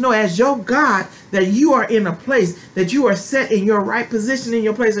want to know as your God that you are in a place, that you are set in your right position in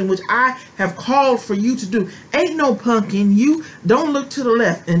your place in which I have called for you to do. Ain't no punk in you. Don't look to the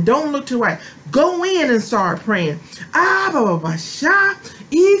left and don't look to the right. Go in and start praying.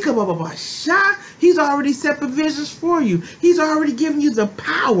 He's already set provisions for you. He's already given you the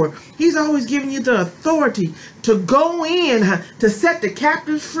power. He's always given you the authority to go in, to set the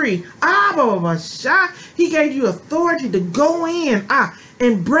captives free. He gave you authority to go in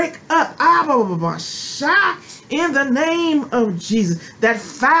and break up in the name of Jesus. That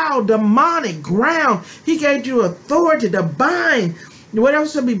foul demonic ground. He gave you authority to bind. Whatever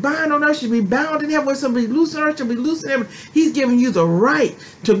shall be bound on earth shall be bound in heaven. What shall be loose on earth shall be loose in heaven. He's giving you the right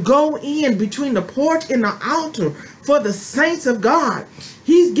to go in between the porch and the altar for the saints of God.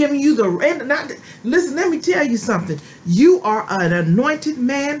 He's giving you the listen, let me tell you something. You are an anointed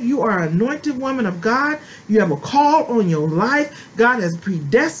man. You are an anointed woman of God. You have a call on your life. God has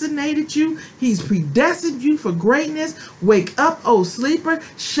predestinated you. He's predestined you for greatness. Wake up, O sleeper.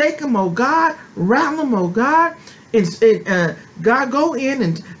 Shake him, O God. Rattle him, O God. And God, go in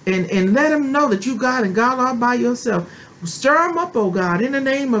and let him know that you God and God all by yourself. Stir them up, oh God, in the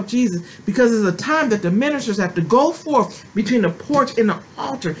name of Jesus, because it's a time that the ministers have to go forth between the porch and the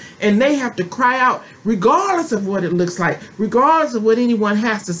altar, and they have to cry out, regardless of what it looks like, regardless of what anyone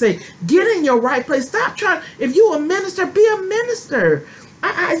has to say. Get in your right place. Stop trying. If you a minister, be a minister.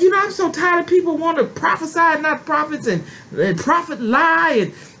 I'm so tired of people want to prophesy and not prophets, and prophet lie.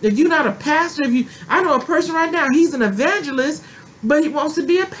 And if you're not a pastor, I know a person right now, he's an evangelist, but he wants to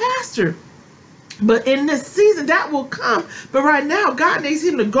be a pastor. But in this season, that will come. But right now, God needs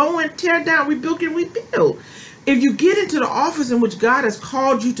him to go and tear down, rebuke, and rebuild. If you get into the office in which God has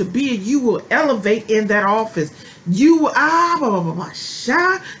called you to be, you will elevate in that office. Your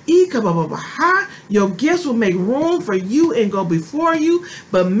gifts will make room for you and go before you.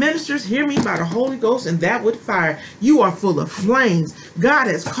 But ministers, hear me by the Holy Ghost and that with fire. You are full of flames. God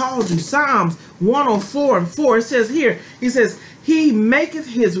has called you. Psalms 104:4. It says here, he says, he maketh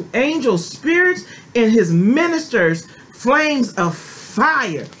his angels spirits and his ministers flames of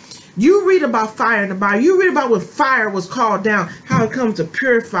fire. You read about fire in the Bible. You read about when fire was called down, how it comes to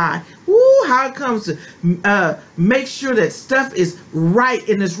purify. How it comes to make sure that stuff is right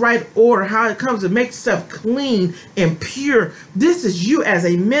in its right order. How it comes to make stuff clean and pure. This is you as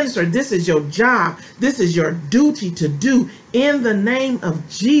a minister. This is your job. This is your duty to do in the name of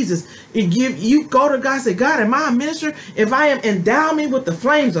Jesus. You go to God and say, God, am I a minister? If I am, endow me with the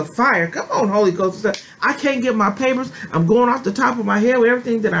flames of fire. Come on, Holy Ghost. I can't get my papers. I'm going off the top of my head with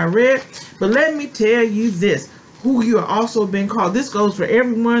everything that I read. But let me tell you this, who you are also being called. This goes for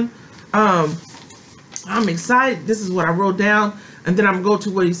everyone I'm excited. This is what I wrote down, and then I'm going to go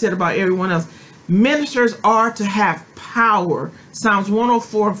to what he said about everyone else. Ministers are to have power. Psalms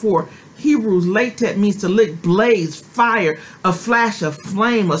 104:4. Hebrews latet means to lick, blaze, fire, a flash of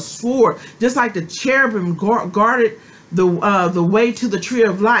flame, a sword. Just like the cherubim guarded the way to the tree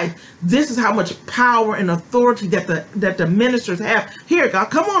of life. This is how much power and authority that the ministers have. Here, God,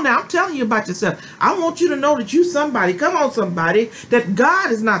 come on now. I'm telling you about yourself. I want you to know that you somebody. Come on, somebody. That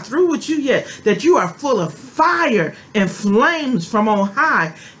God is not through with you yet. That you are full of fire and flames from on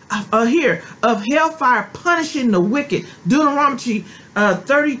high. Here, of hellfire punishing the wicked. Deuteronomy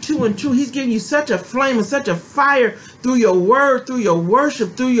 32:2. He's giving you such a flame and such a fire through your word, through your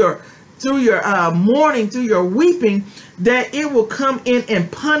worship, through your mourning, through your weeping, that it will come in and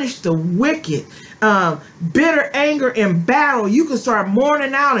punish the wicked. Bitter anger in battle, you can start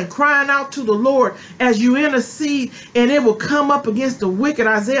mourning out and crying out to the Lord as you intercede, and it will come up against the wicked.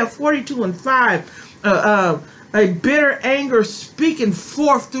 Isaiah 42:5. A bitter anger speaking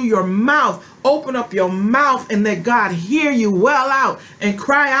forth through your mouth. Open up your mouth and let God hear you well out and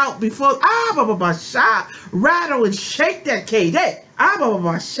cry out before rattle and shake that cage. Hey,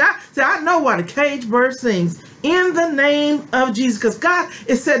 say, I know why the cage bird sings. In the name of Jesus, because God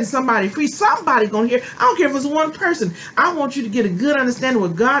is setting somebody free. Somebody gonna hear. I don't care if it's one person. I want you to get a good understanding of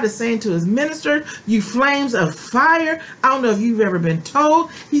what God is saying to his ministers. You flames of fire. I don't know if you've ever been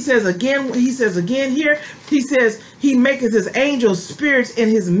told. He says again here. He says he maketh his angels spirits and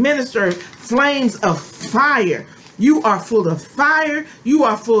his ministers flames of fire. You are full of fire. You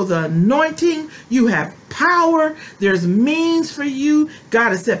are full of the anointing. You have power. There's means for you. God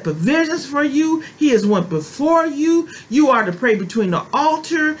has set provisions for you. He has went before you. You are to pray between the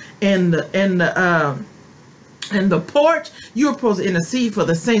altar and the porch. You're supposed to intercede for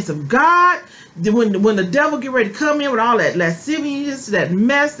the saints of God. When the devil get ready to come in with all that lasciviousness, that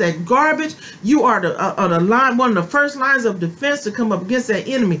mess, that garbage, you are on the line, one of the first lines of defense to come up against that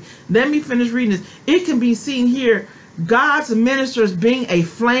enemy. Let me finish reading this. It can be seen here. God's ministers being a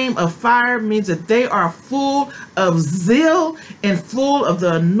flame of fire means that they are full of zeal and full of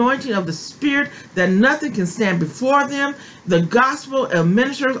the anointing of the Spirit, that nothing can stand before them. The gospel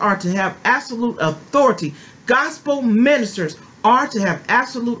ministers are to have absolute authority. Gospel ministers are to have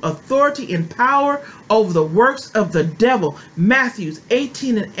absolute authority and power over the works of the devil. Matthew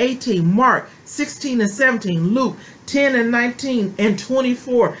 18:18, Mark 16:17, Luke 10:19 and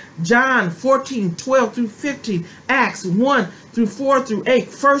 24, John 14:12-15, Acts 1:4-8,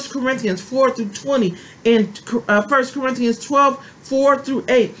 1 Corinthians 4-20, and 1 Corinthians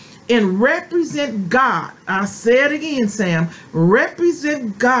 12:4-8. And represent God. I say it again, Sam.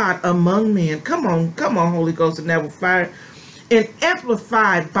 Represent God among men. Come on, Holy Ghost and Devil fire. And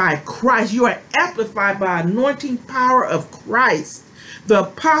amplified by Christ. You are amplified by anointing power of Christ. The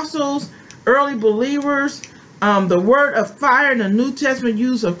apostles, early believers, the word of fire in the New Testament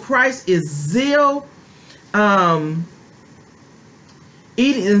use of Christ is zeal.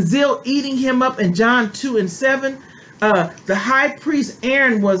 Eating him up in John 2:7. The high priest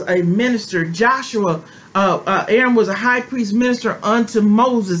Aaron was a minister. Aaron was a high priest minister unto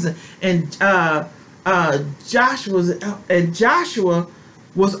Moses, and Joshua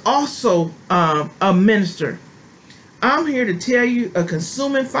was also a minister. I'm here to tell you a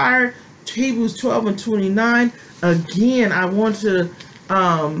consuming fire. Hebrews 12:29. Again, I want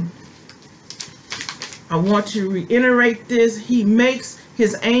to reiterate this. He makes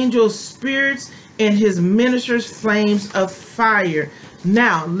his angels spirits and his ministers flames of fire.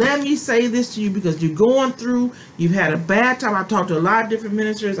 Now, let me say this to you, because you're going through, you've had a bad time. I've talked to a lot of different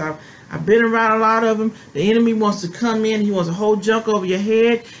ministers. I've been around a lot of them. The enemy wants to come in. He wants to hold junk over your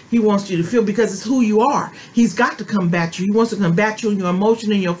head. He wants you to feel, because it's who you are. He's got to combat you. He wants to combat you in your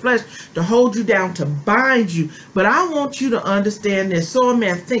emotion, in your flesh, to hold you down, to bind you. But I want you to understand this. So a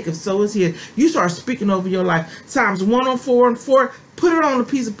man thinketh, so is he. You start speaking over your life. Psalms 104:4. Put it on a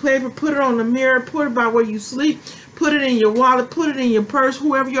piece of paper. Put it on the mirror. Put it by where you sleep. Put it in your wallet. Put it in your purse.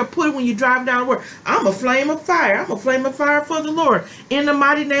 Whoever you are, put it when you drive down to work. I'm a flame of fire. I'm a flame of fire for the Lord. In the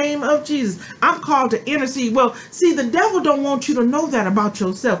mighty name of Jesus. I'm called to intercede. Well, see, the devil don't want you to know that about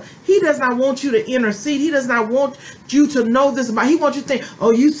yourself. He does not want you to intercede. He does not want you to know this about. He wants you to think,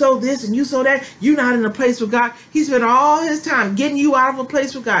 oh, you sow this and you sow that. You're not in a place with God. He spent all his time getting you out of a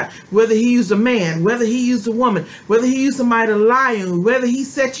place with God. Whether he used a man, whether he used a woman, whether he used somebody to lie on you, whether he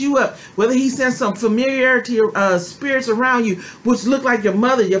set you up, whether he sent some familiarity spirits around you, which look like your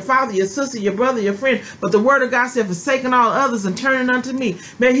mother, your father, your sister, your brother, your friend. But the word of God said, forsaking all others and turning unto me.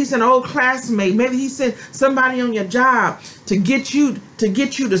 Maybe he sent an old classmate. Maybe he sent somebody on your job to get you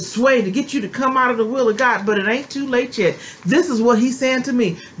to sway, to get you to come out of the will of God. But it ain't too late yet. This is what he's saying to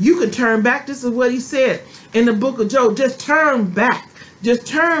me. You can turn back. This is what he said in the book of Joel. Just turn back. Just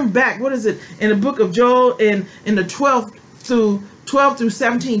turn back. What is it in the book of Joel in the 12 through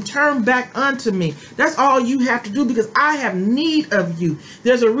 17? Turn back unto me. That's all you have to do, because I have need of you.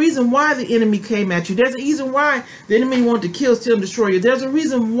 There's a reason why the enemy came at you. There's a reason why the enemy wanted to kill, steal, and destroy you. There's a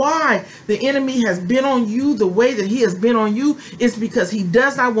reason why the enemy has been on you the way that he has been on you. It's because he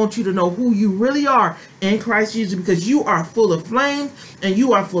does not want you to know who you really are in Christ Jesus, because you are full of flames, and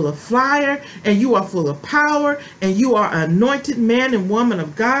you are full of fire, and you are full of power, and you are an anointed man and woman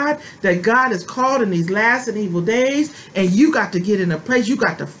of God that God has called in these last and evil days. And you got to get in a place. You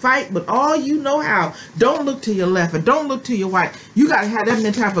got to fight, but all you know how. Don't look to your left and don't look to your right. You got to have that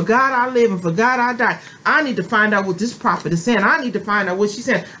mentality. For God I live and for God I die. I need to find out what this prophet is saying. I need to find out what she's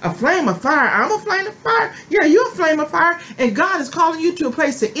saying. A flame of fire. I'm a flame of fire. Yeah, you're a flame of fire. And God is calling you to a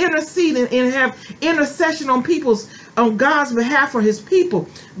place to intercede and have intercession on God's behalf for his people.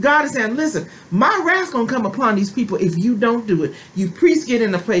 God is saying, listen, my wrath's going to come upon these people if you don't do it. You priests get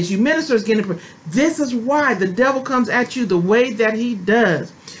in a place. You ministers get in a place. This is why the devil comes at you the way that he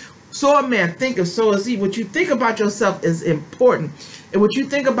does. So a man thinketh, so is he. What you think about yourself is important. And what you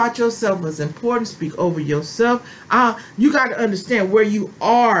think about yourself is important. Speak over yourself. You got to understand where you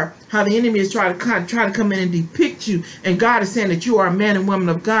are, how the enemy is trying to come in and depict you. And God is saying that you are a man and woman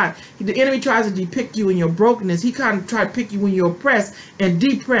of God. The enemy tries to depict you in your brokenness. He kind of tries to pick you when you're oppressed and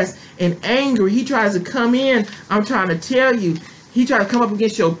depressed and angry. He tries to come in. I'm trying to tell you. He tried to come up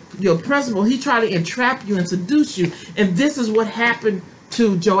against your principle. He tried to entrap you and seduce you. And this is what happened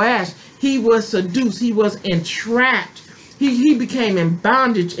to Joash. He was seduced. He was entrapped. He became in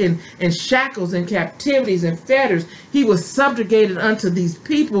bondage and shackles and captivities and fetters. He was subjugated unto these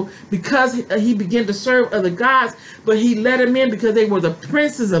people because he began to serve other gods. But he let them in because they were the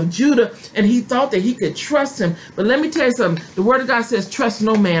princes of Judah, and he thought that he could trust him. But let me tell you something. The word of God says, trust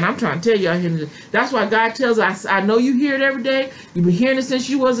no man. I'm trying to tell you out here. That's why God tells us, I know you hear it every day. You've been hearing it since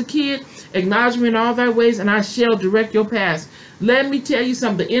you was a kid. Acknowledge me in all thy ways, and I shall direct your paths. Let me tell you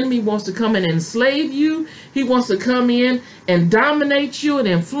something. The enemy wants to come in and enslave you. He wants to come in and dominate you and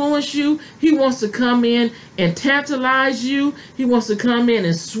influence you. He wants to come in and tantalize you. He wants to come in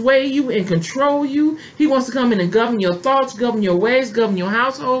and sway you and control you. He wants to come in and govern your thoughts, govern your ways, govern your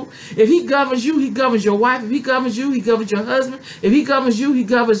household. If he governs you, he governs your wife. If he governs you, he governs your husband. If he governs you, he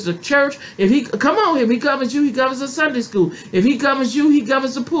governs the church. If he governs you, he governs the Sunday school. If he governs you, he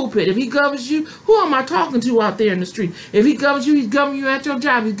governs the pulpit. If he governs you, who am I talking to out there in the street? If he governs you, he's governing you at your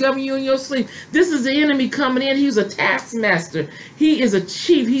job. He's governing you in your sleep. This is the enemy coming in. He's a taskmaster. He is a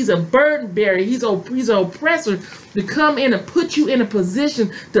chief. He's a burden bearer. He's an oppressor to come in and put you in a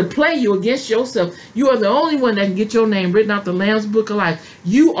position to play you against yourself. You are the only one that can get your name written out the Lamb's Book of Life.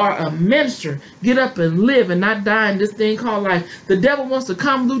 You are a minister. Get up and live and not die in this thing called life. The devil wants to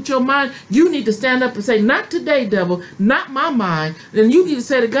convolute your mind. You need to stand up and say, not today, devil, not my mind. Then you need to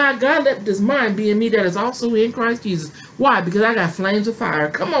say to God, God, let this mind be in me that is also in Christ Jesus. Why? Because I got flames of fire.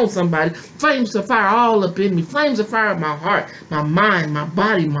 Come on, somebody. Flames of fire all up in me. Flames of fire in my heart, my mind, my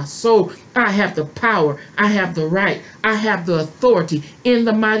body, my soul. I have the power. I have the right. I have the authority in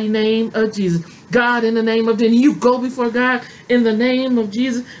the mighty name of Jesus. God, in the name of Jesus. You go before God in the name of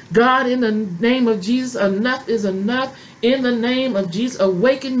Jesus. God, in the name of Jesus. Enough is enough. In the name of Jesus,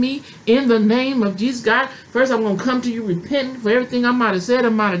 awaken me in the name of Jesus. God, first I'm going to come to you repenting for everything I might have said, I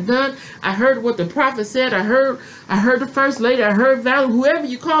might have done. I heard what the prophet said. I heard the first lady. I heard Valerie, whoever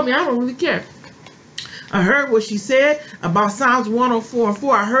you call me, I don't really care. I heard what she said about Psalms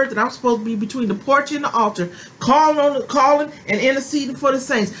 104:4. I heard that I'm supposed to be between the porch and the altar, calling and interceding for the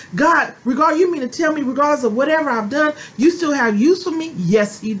saints. God, you mean to tell me, regardless of whatever I've done, you still have use for me?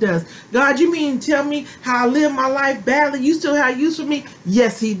 Yes, he does. God, you mean to tell me how I live my life badly? You still have use for me?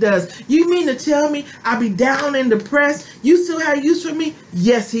 Yes, he does. You mean to tell me I be down and depressed? You still have use for me?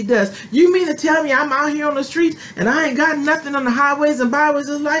 Yes, he does. You mean to tell me I'm out here on the streets and I ain't got nothing on the highways and byways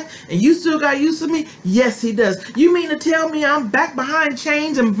of life, and you still got use for me? Yes, he does. You mean to tell me I'm back behind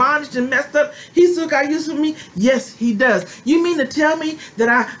chains and bondage and messed up? He still got use for me? Yes, he does. You mean to tell me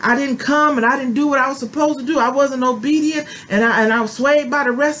that I didn't come and I didn't do what I was supposed to do? I wasn't obedient and I was swayed by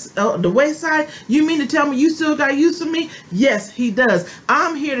the wayside? You mean to tell me you still got use for me? Yes, he does.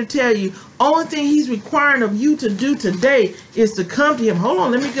 I'm here to tell you, only thing he's requiring of you to do today is to come to him. Hold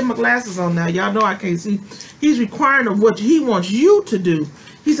on, let me get my glasses on now. Y'all know I can't see. He's requiring of what he wants you to do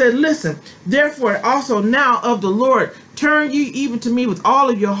He said, listen, therefore also now of the Lord, turn ye even to me with all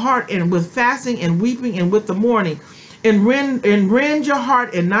of your heart, and with fasting and weeping and with the mourning, and rend your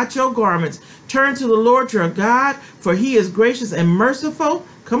heart and not your garments. Turn to the Lord your God, for he is gracious and merciful.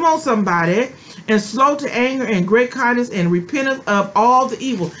 Come on, somebody. And slow to anger and great kindness, and repenteth of all the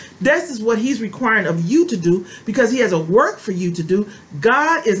evil. This is what he's requiring of you to do, because he has a work for you to do.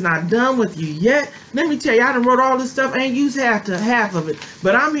 God is not done with you yet. Let me tell you, I done wrote all this stuff. I ain't used half of it.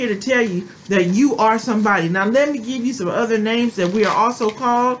 But I'm here to tell you that you are somebody. Now, let me give you some other names that we are also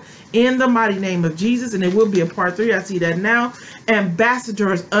called in the mighty name of Jesus. And it will be a part 3. I see that now.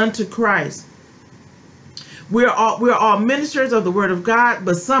 Ambassadors unto Christ. We're all ministers of the word of God,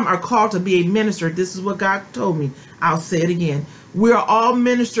 but some are called to be a minister. This is what God told me. I'll say it again. We are all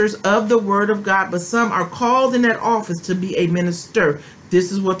ministers of the word of God, but some are called in that office to be a minister.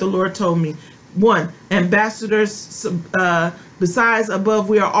 This is what the Lord told me. 1, ambassadors, besides above,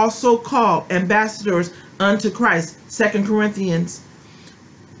 we are also called ambassadors unto Christ. 2 Corinthians,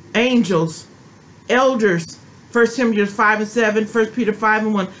 angels, elders, 1 Timothy 5 and 7, 1 Peter 5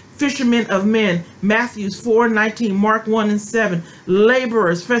 and 1, fishermen of men, Matthew 4:19, Mark 1 and 7,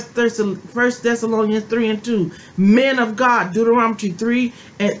 laborers, 1 Thessalonians 3 and 2, men of God, Deuteronomy 3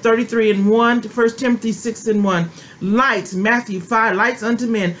 and 33 and 1, 1 Timothy 6 and 1, lights, Matthew 5, lights unto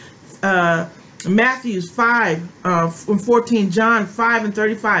men, Matthew 5 and 14, John 5 and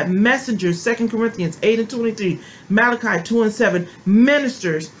 35, messengers, 2 Corinthians 8 and 23, Malachi 2 and 7,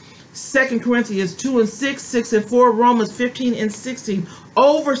 ministers, 2 Corinthians 2 and 6, 6 and 4, Romans 15 and 16,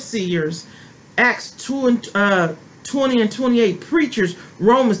 overseers, Acts 2 and 20 and 28, preachers,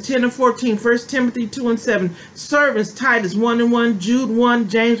 Romans 10 and 14, 1 Timothy 2 and 7, servants, Titus 1 and 1, Jude 1,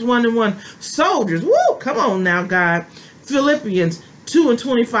 James 1 and 1, soldiers, woo, come on now, God, Philippians 2 and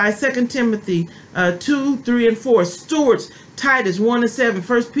 25, 2 Timothy 2, 3 and 4, stewards, Titus 1 and 7,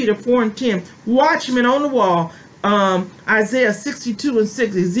 1 Peter 4 and 10, watchmen on the wall, Isaiah 62 and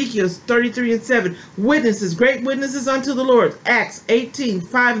 6, Ezekiel 33 and 7, witnesses, great witnesses unto the Lord, Acts 18,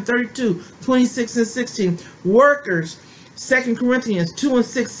 5 and 32, 26 and 16, workers, 2 Corinthians 2 and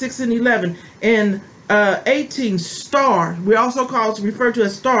 6, 6 and 11, and 18, stars. We're also called to refer to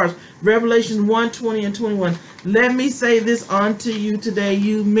as stars, Revelation 1, 20 and 21. Let me say this unto you today,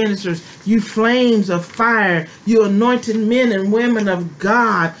 you ministers, you flames of fire, you anointed men and women of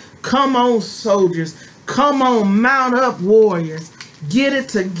God. Come on, soldiers. Come on, mount up, warriors. Get it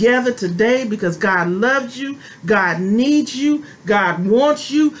together today, because God loves you. God needs you. God wants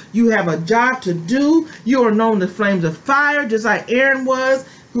you. You have a job to do. You are known as flames of fire, just like Aaron was,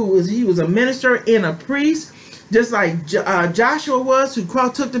 he was a minister and a priest. Just like Joshua was, who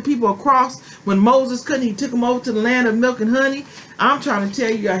took the people across when Moses couldn't. He took them over to the land of milk and honey. I'm trying to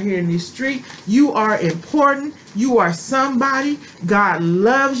tell you out here in the street, you are important. You are somebody. God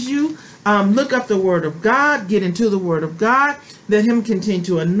loves you. Look up the word of God. Get into the word of God. Let him continue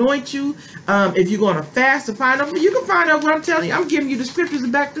to anoint you. If you're going to fast to find out, you can find out what I'm telling you. I'm giving you the scriptures to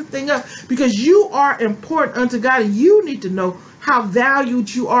back this thing up, because you are important unto God, and you need to know how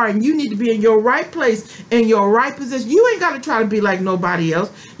valued you are, and you need to be in your right place, in your right position. You ain't got to try to be like nobody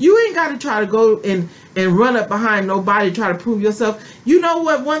else. You ain't got to try to go and run up behind nobody to try to prove yourself. You know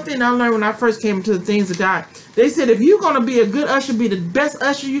what? One thing I learned when I first came into the things of God, they said, if you're going to be a good usher, be the best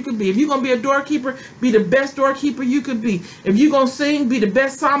usher you could be. If you're going to be a doorkeeper, be the best doorkeeper you could be. If you're going to sing, be the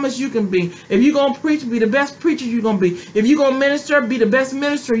best psalmist you can be. If you're going to preach, be the best preacher you're going to be. If you're going to minister, be the best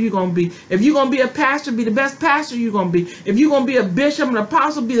minister you're going to be. If you're going to be a pastor, be the best pastor you're going to be. If you're going to be a bishop, an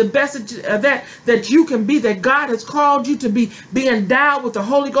apostle, be the best that you can be, that God has called you to be. Be endowed with the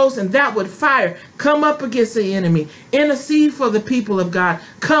Holy Ghost, and that with fire. Come up against the enemy. Intercede for the people of God.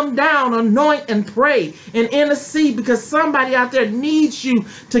 Come down, anoint, and pray, and intercede, because somebody out there needs you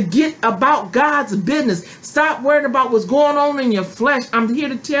to get about God's business. Stop worrying about what's going on in your flesh. I'm here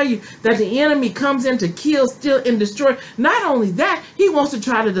to tell you that the enemy comes in to kill, steal, and destroy. Not only that, he wants to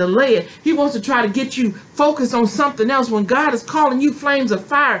try to delay it. He wants to try to get you focused on something else. When God is calling you flames of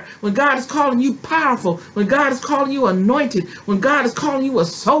fire, when God is calling you powerful, when God is calling you anointed, when God is calling you a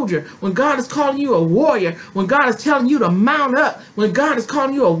soldier, when God is calling you a warrior, when God is telling you to mount up, when God is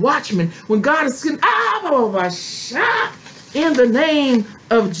calling you a watchman, when God is saying, in the name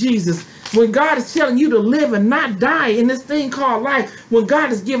of Jesus, when God is telling you to live and not die in this thing called life, when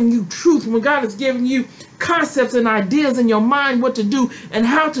God is giving you truth, when God is giving you concepts and ideas in your mind what to do and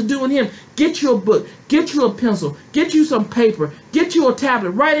how to do in him, get you a book, get you a pencil, get you some paper, get you a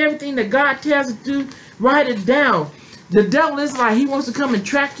tablet, write everything that God tells you to do, write it down. The devil is like, he wants to come and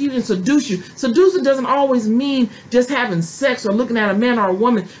track you and seduce you. Seducing doesn't always mean just having sex or looking at a man or a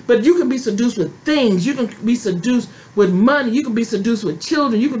woman, but you can be seduced with things. You can be seduced with money. You can be seduced with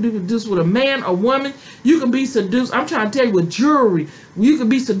children. You can be seduced with a man or woman. You can be seduced, I'm trying to tell you, with jewelry. You can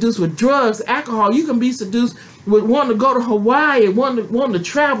be seduced with drugs, alcohol. You can be seduced with wanting to go to Hawaii, wanting to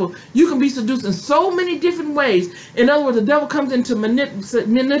travel. You can be seduced in so many different ways. In other words, the devil comes in to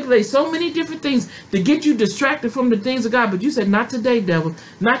manipulate so many different things to get you distracted from the things of God. But you said, not today, devil.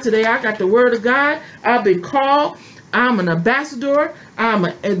 Not today. I got the word of God. I've been called. I'm an ambassador. And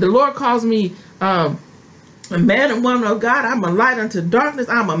the Lord calls me a man and woman of God. I'm a light unto darkness.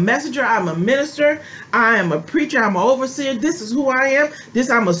 I'm a messenger. I'm a minister. I am a preacher. I'm an overseer. This is who I am.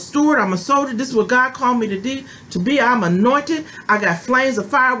 I'm a steward. I'm a soldier. This is what God called me to be. I'm anointed. I got flames of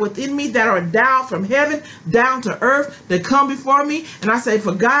fire within me that are down from heaven, down to earth, that come before me. And I say,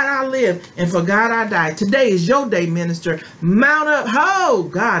 for God I live and for God I die. Today is your day, minister. Mount up. Oh,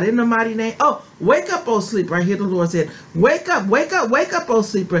 God, in the mighty name. Oh, wake up, oh sleeper. I hear the Lord said, wake up, wake up, wake up, oh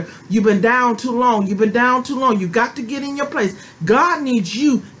sleeper. You've been down too long. You've been down too long. You got to get in your place. God needs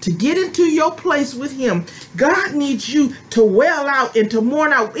you to get into your place with him. God needs you to wail out and to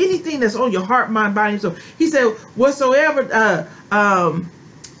mourn out anything that's on your heart, mind, body, and soul. He said, whatsoever,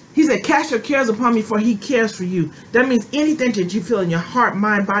 he said, cast your cares upon me, for he cares for you. That means anything that you feel in your heart,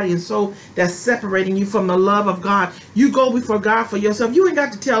 mind, body, and soul that's separating you from the love of God. You go before God for yourself. You ain't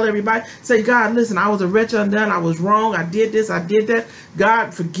got to tell everybody. Say, God, listen, I was a wretch undone. I was wrong. I did this. I did that.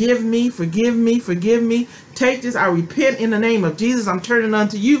 God, forgive me, forgive me, forgive me. Take this. I repent in the name of Jesus. I'm turning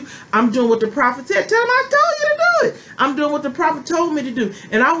unto you. I'm doing what the prophet said. Tell him I told you to do it. I'm doing what the prophet told me to do.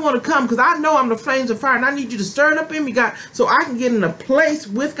 And I want to come because I know I'm the flames of fire. And I need you to stir it up in me, God, so I can get in a place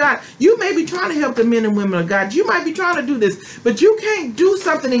with God. You may be trying to help the men and women of God. You might be trying to do this, but you can't do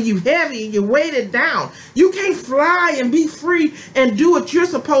something and you heavy and you weighted down. You can't fly and be free and do what you're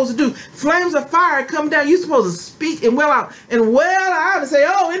supposed to do. Flames of fire come down. You're supposed to speak and wail out and say,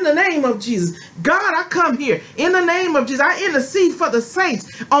 oh, in the name of Jesus, God, I come here in the name of Jesus. I intercede for the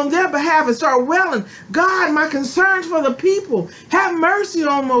saints on their behalf and start wailing, God, my concerns for the people. Have mercy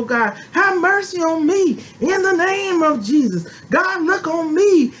on them, oh God. Have mercy on me in the name of Jesus. God, look on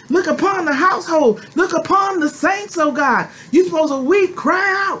me. Look upon the household. Look upon the saints, oh God. You're supposed to weep,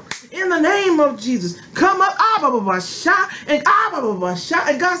 cry out in the name of Jesus. Come up, and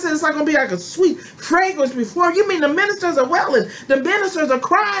God said it's not going to be like a sweet fragrance before you. Mean the ministers are wailing. The ministers are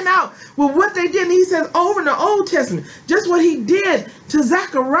crying out with what they did. And he says over in the Old Testament, just what he did to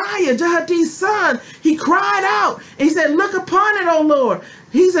Zechariah, Jehoiad's son. He cried out and he said, look upon it, O Lord.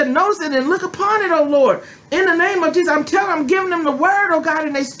 He said, notice it and look upon it, O Lord. In the name of Jesus, I'm giving them the word, oh God,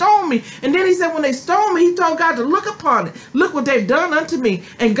 and they stoned me. And then he said, when they stoned me, he told God to look upon it. Look what they've done unto me.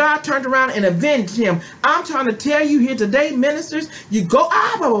 And God turned around and avenged him. I'm trying to tell you here today, ministers, you go,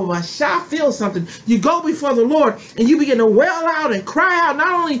 I feel something. You go before the Lord and you begin to wail out and cry out,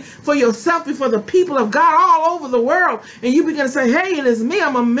 not only for yourself, but for the people of God all over the world. And you begin to say, hey, it is me.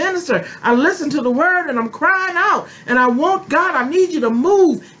 I'm a minister. I listen to the word and I'm crying out. And I want God, I need you to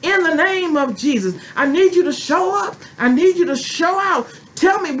move in the name of Jesus. I need you to show up. I need you to show out.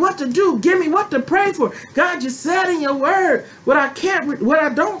 Tell me what to do. Give me what to pray for. God, you said in your word what I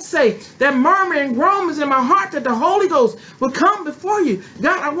don't say, that murmuring groans in my heart, that the Holy Ghost will come before you.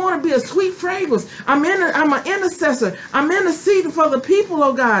 God, I want to be a sweet fragrance. I'm an intercessor. I'm interceding for the people,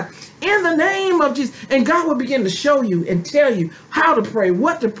 oh God, in the name of Jesus. And God will begin to show you and tell you how to pray,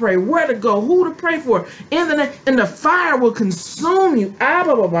 what to pray, where to go, who to pray for. In the name, and the fire will consume you.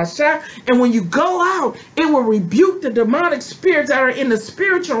 And when you go out, it will rebuke the demonic spirits that are in the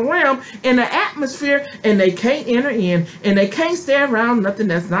spiritual realm, in the atmosphere, and they can't enter in, and they can't stay around nothing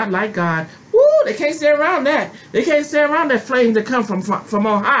that's not like God. Woo, they can't stay around that. They can't stay around that flame that come from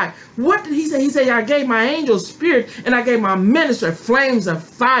on high. What did he say? He said, I gave my angel spirit and I gave my minister flames of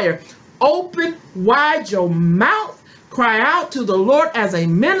fire. Open wide your mouth. Cry out to the Lord as a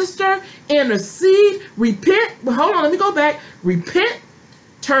minister. Intercede. Repent. Hold on, let me go back. Repent.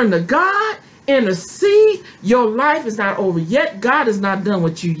 Turn to God. Intercede. Your life is not over yet. God is not done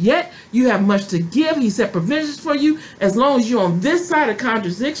with you yet. You have much to give. He set provisions for you. As long as you're on this side of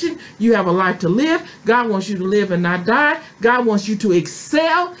contradiction, you have a life to live. God wants you to live and not die. God wants you to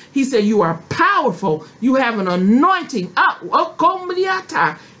excel. He said you are powerful. You have an anointing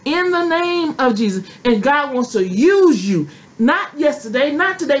in the name of Jesus. And God wants to use you. Not yesterday,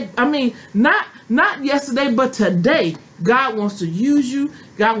 not today. I mean, not yesterday, but today. God wants to use you.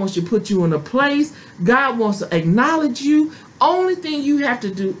 God wants to put you in a place. God wants to acknowledge you. Only thing you have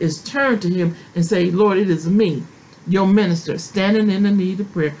to do is turn to him and say, Lord, it is me, your minister, standing in the need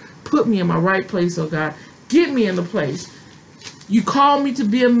of prayer. Put me in my right place, oh God. Get me in the place. You called me to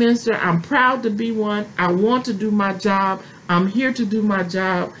be a minister. I'm proud to be one. I want to do my job. I'm here to do my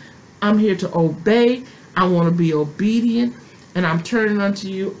job. I'm here to obey. I want to be obedient. And I'm turning unto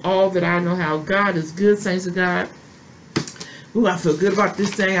you all that I know how. God is good, saints of God. Ooh, I feel good about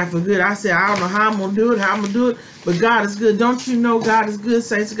this thing. I feel good. I said, I don't know how I'm going to do it, but God is good. Don't you know God is good,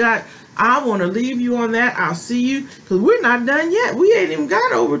 saints of God? I want to leave you on that. I'll see you, because we're not done yet. We ain't even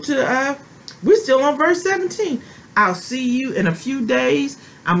got over to, we're still on verse 17. I'll see you in a few days.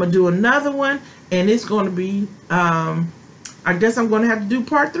 I'm going to do another one, and it's going to be, I guess I'm going to have to do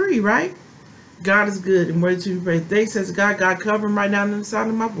part 3, right? God is good and worthy to be praised. Thanks, says God. God, cover him right now in the sound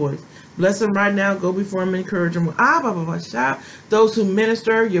of my voice. Bless them right now. Go before them and encourage them. Those who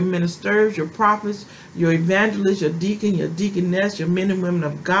minister, your ministers, your prophets, your evangelists, your deacon, your deaconess, your men and women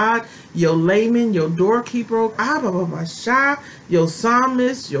of God, your laymen, your doorkeeper, your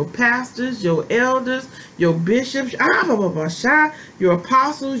psalmists, your pastors, your elders, your bishops, your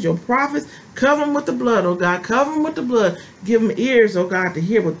apostles, your prophets. Cover them with the blood, oh God. Cover them with the blood. Give them ears, oh God, to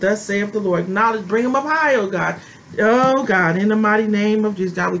hear what thus saith the Lord. Acknowledge, bring them up high, oh God. Oh God, in the mighty name of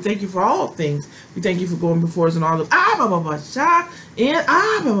Jesus, God, we thank you for all things. We thank you for going before us in all of in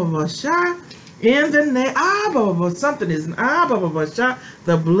the name something is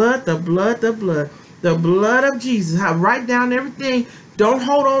the blood of Jesus. Write down everything. Don't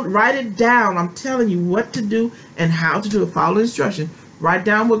hold on. Write it down. I'm telling you what to do and how to do it. Follow instruction. Write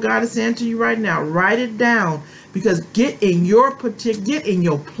down what God is saying to you right now. Write it down, because get in your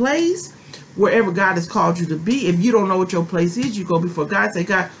place. Wherever God has called you to be. If you don't know what your place is, you go before God. Say,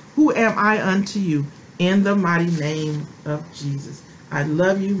 God, who am I unto you? In the mighty name of Jesus. I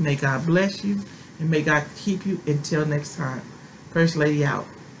love you. May God bless you. And may God keep you until next time. First Lady out.